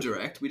Nintendo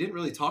Direct. We didn't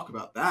really talk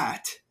about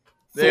that.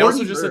 They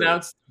also just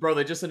announced, bro.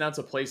 They just announced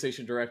a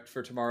PlayStation Direct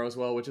for tomorrow as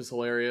well, which is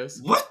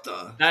hilarious. What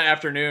the? That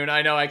afternoon,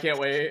 I know. I can't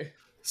wait.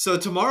 So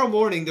tomorrow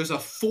morning, there's a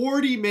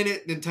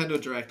 40-minute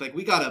Nintendo Direct. Like,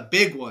 we got a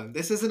big one.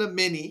 This isn't a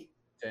mini.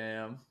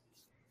 Damn.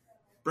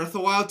 Breath of the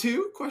Wild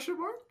 2? Question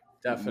mark.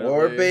 Definitely.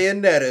 More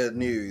Bayonetta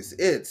news.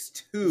 It's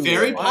too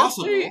Very late.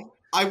 possible. Honestly,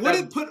 I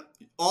wouldn't put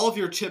all of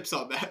your chips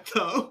on that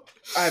though.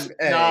 Hey,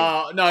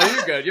 No,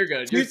 you're good. You're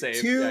good. You're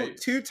safe. Yeah.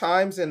 two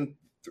times in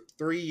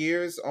 3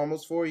 years,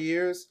 almost 4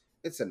 years.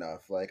 It's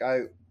enough. Like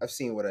I've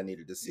seen what I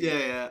needed to see.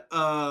 Yeah.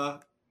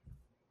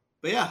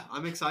 But yeah,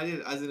 I'm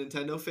excited as a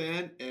Nintendo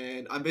fan,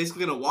 and I'm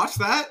basically gonna watch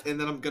that,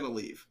 and then I'm gonna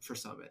leave for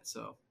Summit.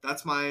 So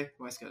that's my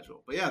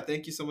schedule. But yeah,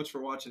 thank you so much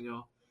for watching,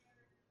 y'all.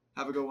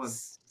 Have a good one.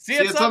 See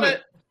you at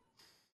Summit.